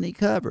not have any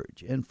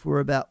coverage. And for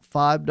about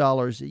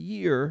 $5 a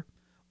year,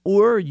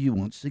 or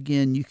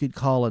you could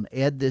call and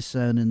add this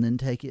on and then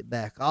take it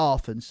back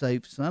off and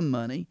save some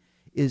money,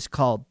 is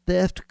called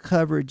theft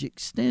coverage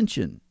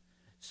extension.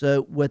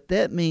 So what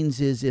that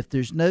means is if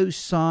there's no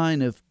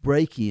sign of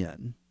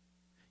break-in,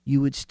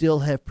 you would still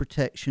have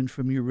protection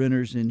from your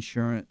renter's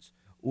insurance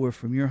or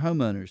from your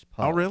homeowner's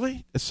policy. Oh,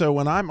 really? So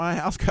when my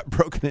house got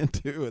broken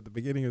into at the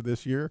beginning of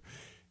this year,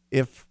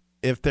 if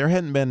there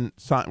hadn't been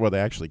sign, well, they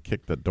actually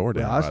kicked the door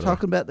down. Well, I was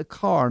talking about the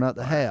car, not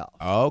the house.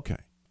 Oh, okay.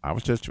 I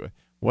was just.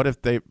 What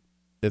if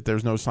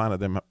there's no sign of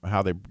them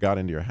how they got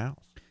into your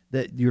house?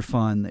 That you're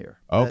fine there.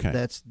 Okay,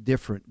 that's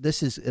different.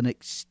 This is an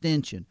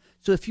extension.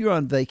 So if you're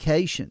on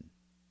vacation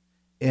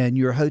and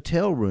your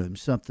hotel room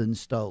something's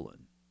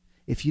stolen,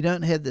 if you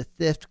don't have the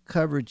theft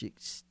coverage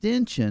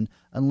extension,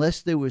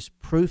 unless there was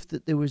proof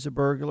that there was a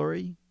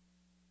burglary,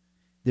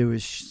 there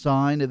was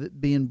sign of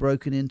it being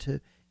broken into,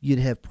 you'd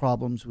have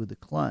problems with the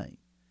claim.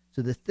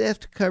 So the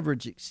theft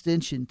coverage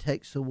extension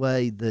takes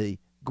away the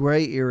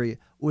gray area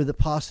or the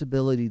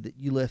possibility that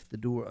you left the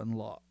door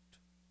unlocked.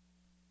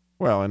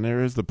 Well, and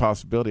there is the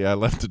possibility I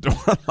left the door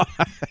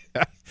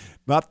unlocked.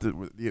 Not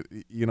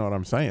that, you know what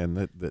I'm saying,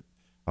 that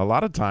a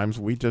lot of times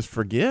we just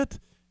forget,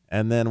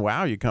 and then,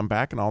 wow, you come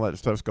back and all that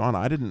stuff's gone.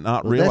 I did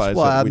not realize that's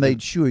why that I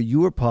made sure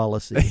your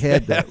policy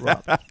had that,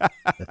 Rob.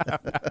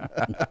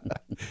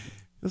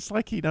 It's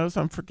like he knows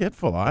I'm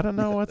forgetful. I don't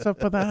know what's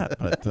up with that,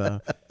 but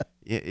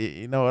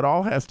it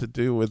all has to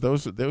do with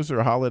those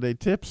are holiday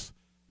tips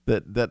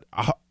that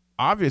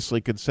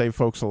obviously could save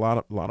folks a lot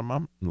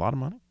of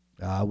money.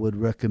 I would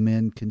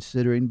recommend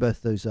considering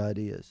both those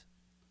ideas.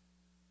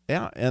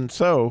 Yeah, and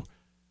so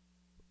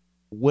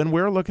when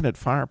we're looking at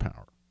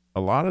firepower,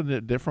 a lot of the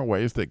different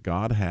ways that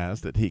God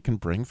has that he can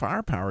bring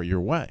firepower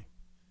your way.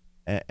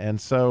 And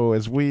so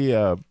as we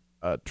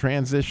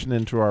transition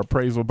into our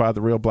appraisal by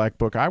the Real Black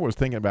Book, I was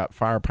thinking about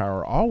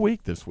firepower all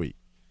week this week.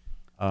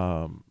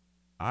 I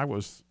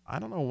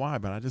don't know why,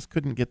 but I just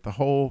couldn't get the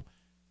whole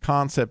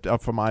concept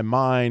up for my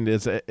mind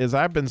as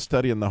I've been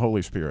studying the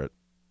Holy Spirit.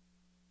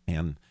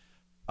 And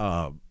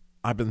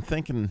I've been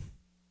thinking,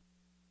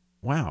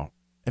 wow,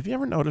 have you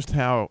ever noticed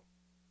how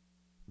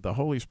the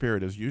Holy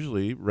Spirit is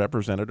usually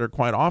represented, or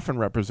quite often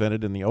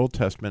represented in the Old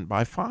Testament,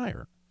 by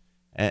fire?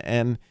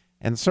 And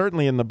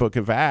certainly in the book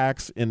of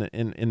Acts,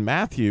 in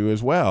Matthew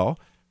as well,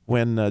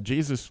 when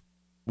Jesus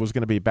was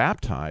going to be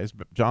baptized,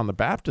 John the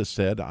Baptist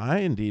said, I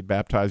indeed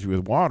baptize you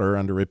with water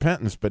unto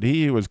repentance, but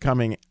he who is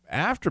coming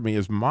after me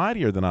is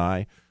mightier than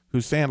I,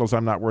 whose sandals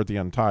I'm not worthy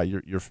to untie.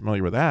 You're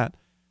familiar with that.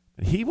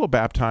 He will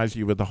baptize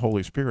you with the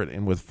Holy Spirit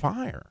and with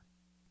fire.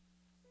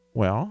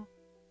 Well,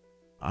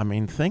 I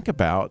mean, think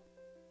about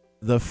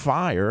the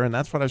fire, and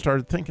that's what I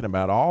started thinking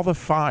about, all the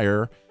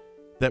fire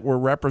that were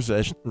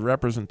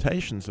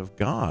representations of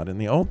God in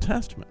the Old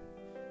Testament.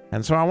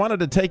 And so I wanted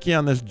to take you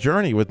on this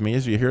journey with me,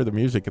 as you hear the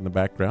music in the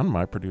background,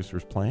 my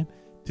producer's playing,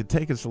 to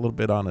take us a little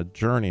bit on a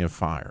journey of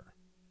fire.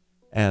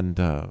 And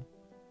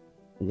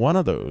one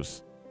of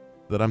those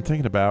that I'm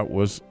thinking about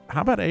was,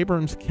 how about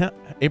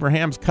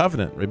Abraham's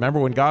covenant? Remember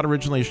when God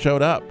originally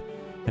showed up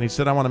and he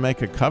said, I want to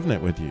make a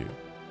covenant with you.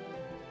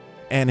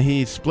 And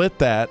he split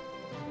that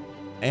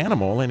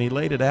animal and he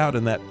laid it out,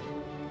 and that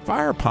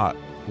fire pot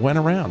went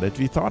around.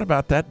 Have you thought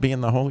about that being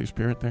the Holy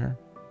Spirit there?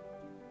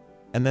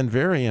 And then,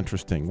 very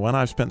interesting, one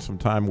I spent some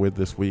time with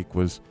this week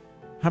was,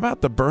 how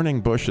about the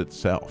burning bush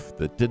itself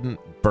that didn't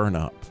burn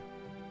up?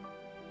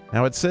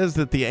 Now it says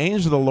that the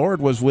angel of the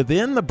Lord was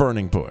within the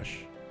burning bush.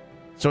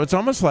 So it's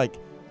almost like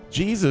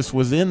Jesus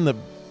was in the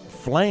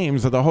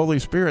flames of the Holy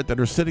Spirit that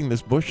are sitting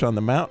this bush on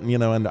the mountain,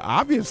 and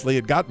obviously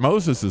it got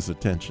Moses'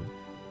 attention.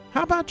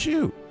 How about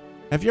you?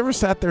 Have you ever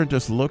sat there and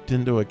just looked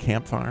into a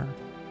campfire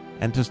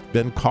and just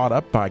been caught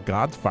up by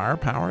God's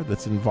firepower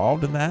that's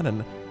involved in that?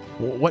 And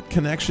what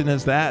connection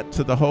is that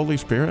to the Holy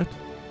Spirit?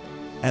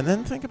 And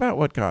then think about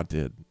what God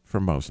did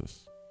for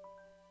Moses.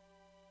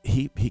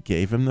 He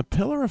gave him the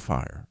pillar of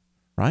fire,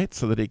 right?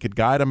 So that he could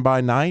guide him by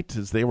night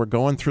as they were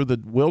going through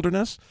the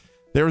wilderness.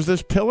 There was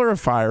this pillar of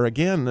fire,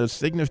 again,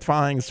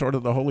 signifying sort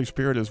of the Holy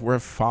Spirit as we're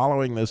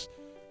following this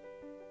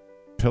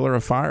pillar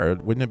of fire.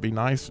 Wouldn't it be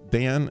nice,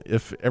 Dan,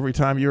 if every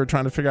time you were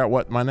trying to figure out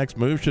what my next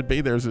move should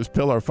be, there's this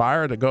pillar of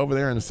fire to go over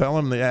there and sell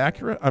him the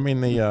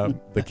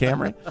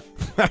Camry?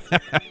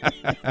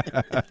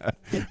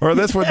 Or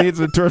this one needs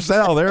a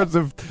Tercel.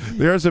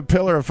 There's a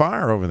pillar of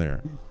fire over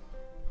there.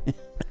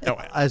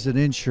 As an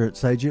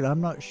insurance agent,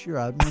 I'm not sure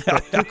I'd make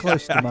that too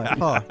close to my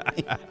car.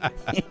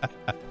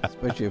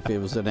 Especially if it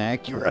was an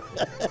Acura.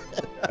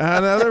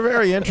 Another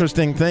very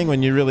interesting thing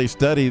when you really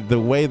study the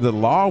way the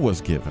law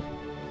was given,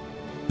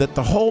 that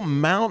the whole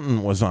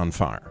mountain was on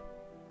fire,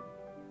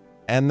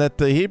 and that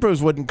the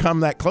Hebrews wouldn't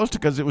come that close to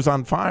because it was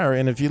on fire.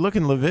 And if you look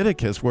in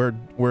Leviticus where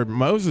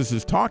Moses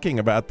is talking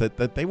about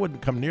that they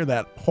wouldn't come near,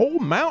 that whole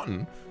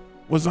mountain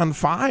was on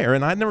fire.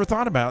 And I'd never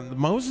thought about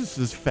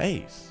Moses'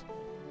 face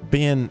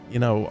being,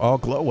 all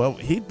glow. Well,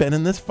 he'd been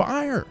in this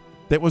fire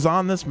that was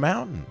on this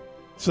mountain.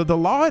 So the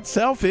law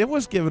itself, it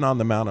was given on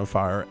the Mount of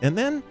Fire. And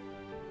then,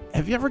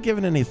 have you ever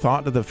given any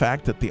thought to the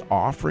fact that the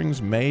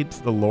offerings made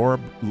to the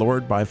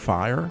Lord by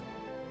fire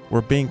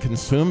were being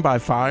consumed by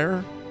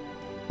fire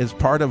as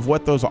part of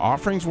what those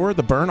offerings were,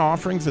 the burnt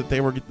offerings that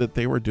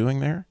they were doing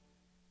there?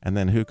 And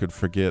then who could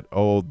forget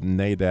old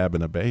Nadab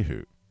and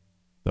Abihu?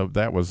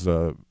 That was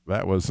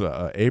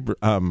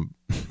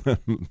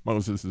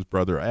Moses'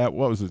 brother.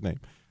 What was his name?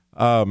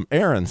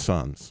 Aaron's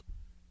sons.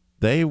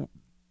 they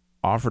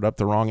offered up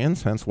the wrong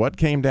incense. What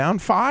came down?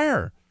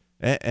 Fire,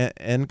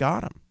 and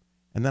got them.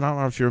 And then I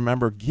don't know if you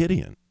remember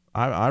Gideon.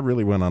 I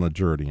really went on a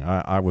journey.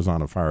 I was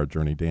on a fire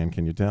journey. Dan,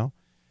 can you tell?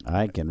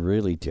 I can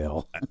really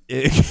tell.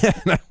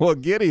 Well,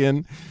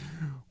 Gideon,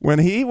 when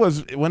he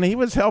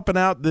was helping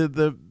out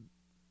the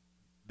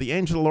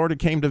angel of the Lord who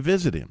came to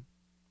visit him,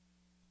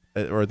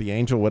 or the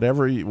angel,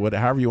 however you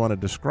want to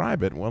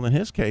describe it. Well, in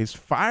his case,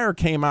 fire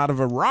came out of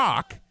a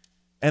rock,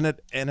 and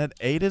it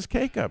ate his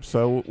cake up.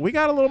 So we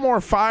got a little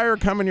more fire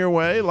coming your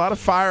way. A lot of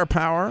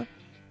firepower.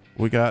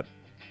 We got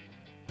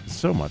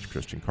so much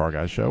Christian Car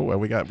Guy Show. Well,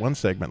 we got one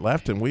segment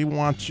left, and we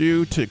want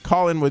you to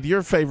call in with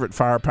your favorite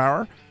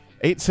firepower.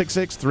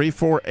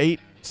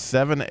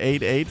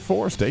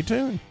 866-348-7884. Stay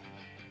tuned.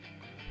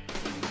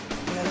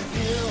 Well, if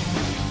you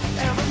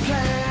ever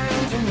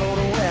plan to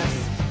motor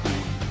west,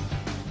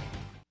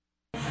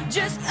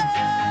 just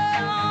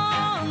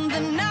on the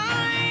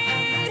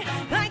night,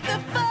 like the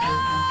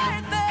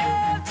 4th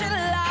of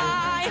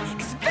July,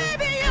 'cause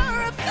baby,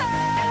 you're a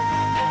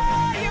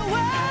firework.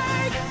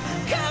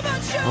 Come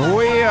on, show.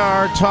 We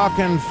are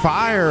talking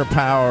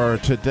firepower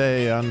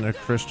today on the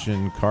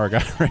Christian Car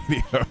Guy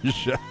Radio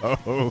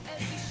Show.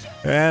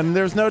 And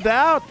there's no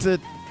doubt that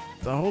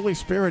the Holy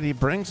Spirit, he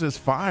brings us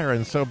fire.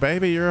 And so,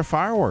 baby, you're a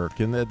firework.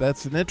 And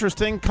that's an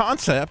interesting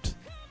concept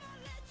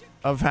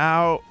of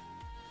how,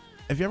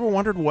 have you ever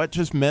wondered what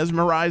just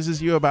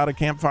mesmerizes you about a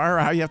campfire?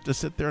 How you have to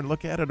sit there and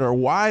look at it? Or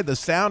why the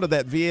sound of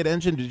that V8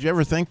 engine? Did you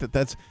ever think that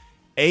that's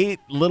 8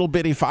 little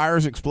bitty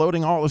fires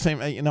exploding all the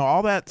same? You know,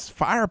 all that's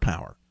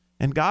firepower.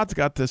 And God's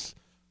got this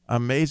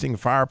amazing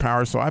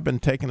firepower. So I've been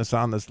taking us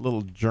on this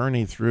little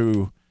journey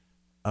through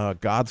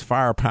God's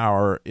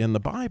firepower in the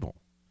Bible.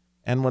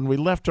 And when we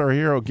left our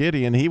hero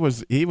Gideon, he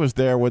was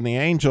there when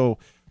the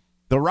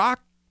rock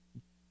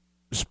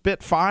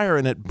spit fire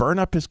and it burned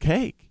up his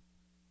cake.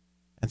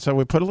 And so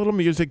we put a little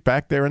music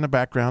back there in the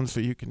background so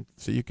you can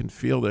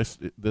feel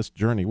this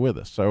journey with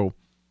us. So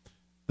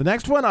the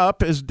next one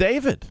up is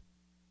David.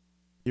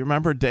 You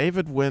remember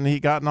David when he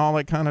got in all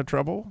that kind of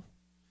trouble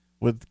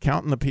with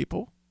counting the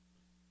people?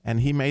 And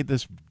he made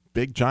this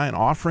big giant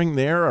offering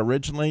there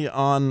originally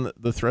on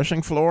the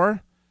threshing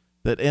floor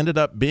that ended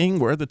up being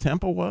where the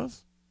temple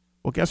was.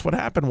 Well, guess what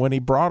happened when he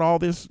brought all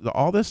this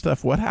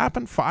stuff? What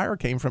happened? Fire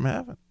came from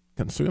heaven,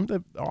 consumed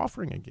the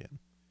offering again.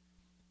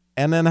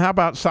 And then how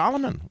about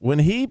Solomon when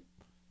he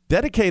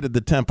dedicated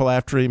the temple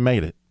after he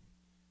made it,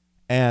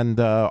 and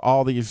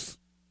all these,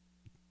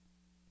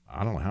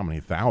 I don't know how many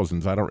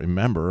thousands, I don't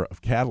remember,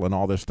 of cattle and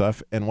all this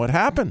stuff. And what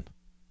happened?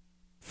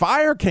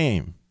 Fire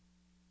came.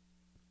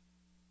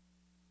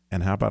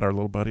 And how about our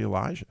little buddy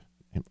Elijah?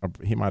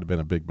 He might have been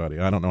a big buddy.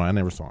 I don't know. I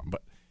never saw him.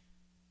 But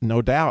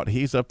no doubt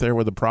he's up there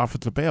with the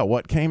prophets of Baal.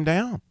 What came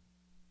down?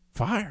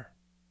 Fire.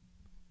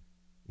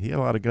 He had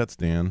a lot of guts,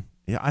 Dan.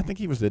 Yeah, I think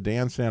he was the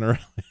Dan Center.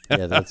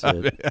 Yeah, that's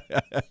it.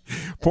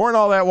 Pouring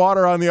all that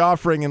water on the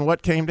offering, and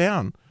what came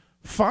down?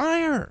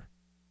 Fire.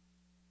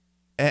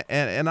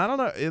 And I don't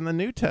know, in the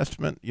New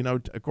Testament, you know,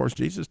 of course,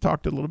 Jesus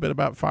talked a little bit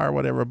about fire,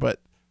 whatever,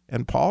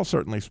 and Paul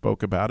certainly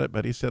spoke about it,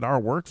 but he said our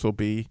works will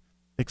be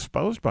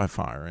exposed by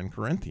fire in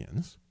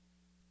Corinthians.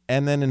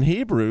 And then in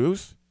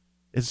Hebrews,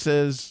 it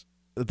says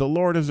the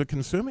Lord is a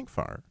consuming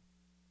fire.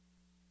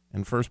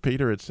 In 1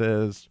 Peter, it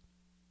says,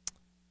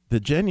 the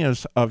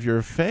genuineness of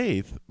your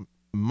faith,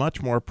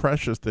 much more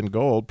precious than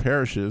gold,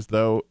 perishes,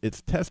 though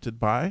it's tested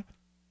by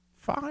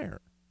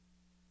fire.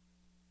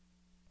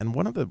 And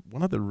one of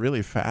the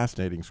really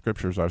fascinating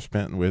scriptures I've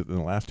spent with in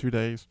the last 2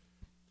 days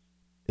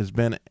has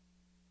been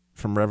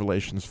from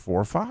Revelations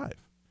 4:5.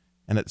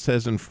 And it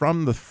says, and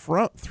from the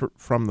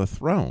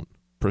throne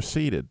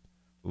proceeded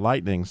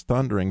lightnings,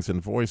 thunderings,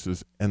 and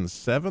voices, and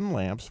 7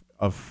 lamps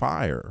of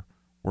fire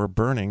were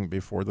burning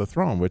before the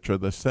throne, which are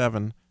the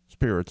 7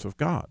 spirits of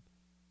God.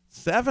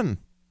 7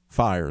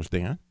 fires,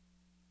 Dan.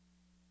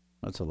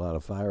 That's a lot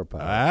of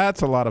firepower.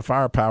 That's a lot of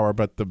firepower,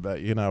 but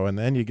and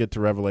then you get to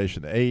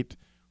Revelation 8,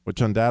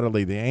 which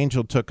undoubtedly the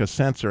angel took a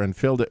censer and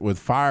filled it with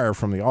fire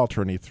from the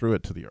altar, and he threw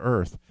it to the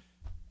earth,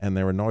 and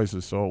there were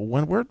noises. So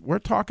when we're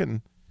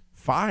talking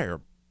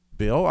fire,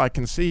 Bill, I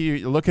can see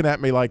you looking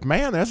at me like,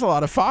 man, there's a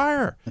lot of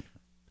fire.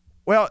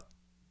 Well,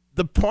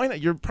 the point,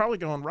 you're probably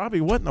going,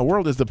 Robbie, what in the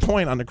world is the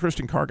point on the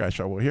Christian Car Guy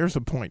Show? Well, here's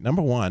the point.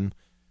 Number one,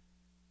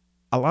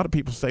 a lot of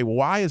people say,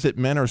 why is it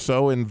men are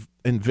so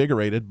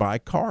invigorated by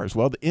cars?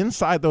 Well,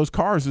 inside those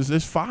cars is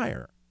this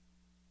fire.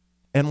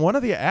 And one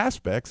of the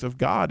aspects of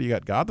God, you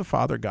got God the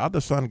Father, God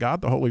the Son,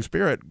 God the Holy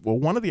Spirit. Well,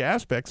 one of the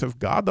aspects of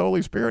God the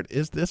Holy Spirit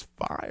is this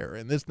fire.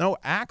 And there's no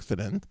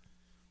accident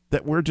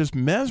that we're just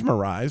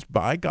mesmerized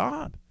by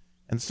God.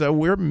 And so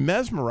we're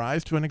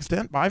mesmerized to an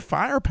extent by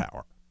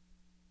firepower.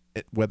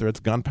 Whether it's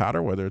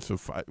gunpowder, whether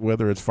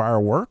it's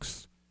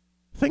fireworks.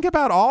 Think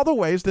about all the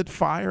ways that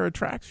fire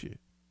attracts you.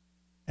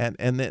 And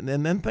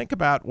then think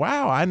about,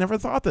 wow, I never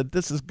thought that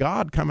this is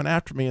God coming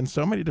after me in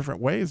so many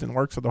different ways and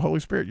works of the Holy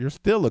Spirit. You're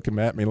still looking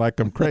at me like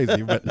I'm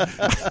crazy, but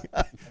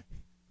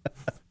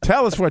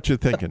tell us what you're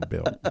thinking,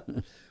 Bill.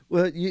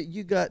 Well,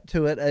 you got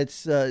to it.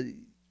 It's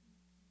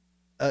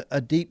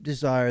a deep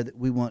desire that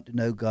we want to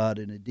know God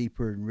in a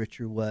deeper and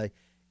richer way.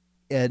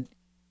 And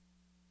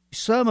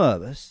some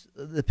of us,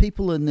 the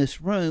people in this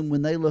room,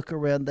 when they look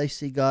around, they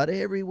see God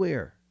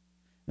everywhere.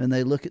 And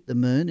they look at the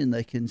moon and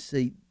they can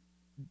see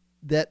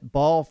that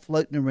ball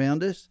floating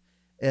around us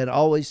and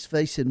always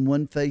facing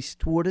one face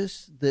toward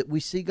us, that we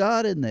see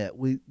God in that.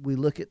 We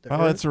look at the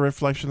earth. It's a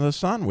reflection of the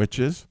sun, which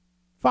is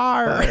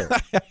fire.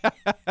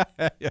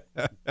 I'm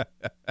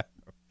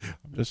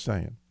just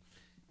saying.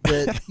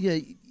 But yeah,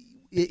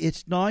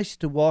 it's nice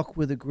to walk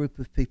with a group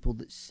of people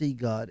that see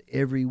God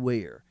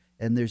everywhere,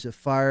 and there's a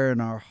fire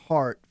in our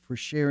heart for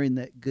sharing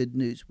that good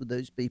news with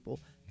those people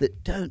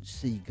that don't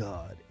see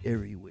God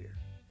everywhere.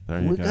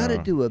 We've got to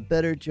do a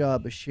better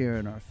job of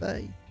sharing our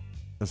faith.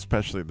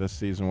 Especially this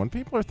season when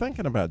people are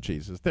thinking about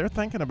Jesus. They're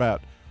thinking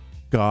about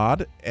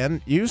God,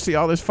 and you see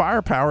all this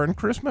firepower in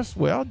Christmas.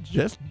 Well,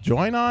 just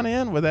join on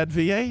in with that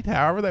V8,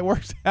 however that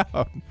works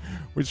out.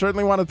 We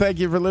certainly want to thank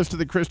you for listening to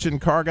the Christian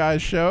Car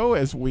Guys show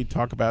as we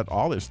talk about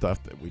all this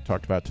stuff that we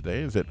talked about today.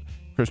 Is at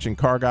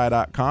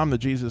ChristianCarGuy.com, the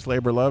Jesus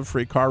Labor Love,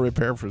 free car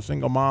repair for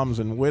single moms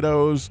and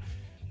widows,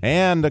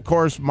 and, of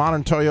course,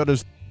 Modern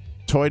Toyota's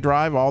Toy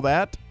Drive, all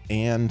that,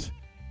 and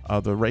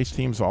the race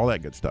teams, all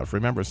that good stuff.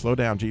 Remember, slow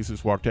down.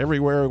 Jesus walked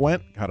everywhere he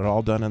went, got it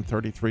all done in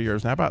 33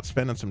 years. Now about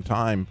spending some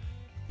time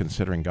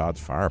considering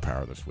God's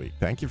firepower this week.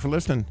 Thank you for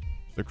listening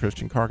to the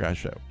Christian Car Guy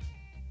Show.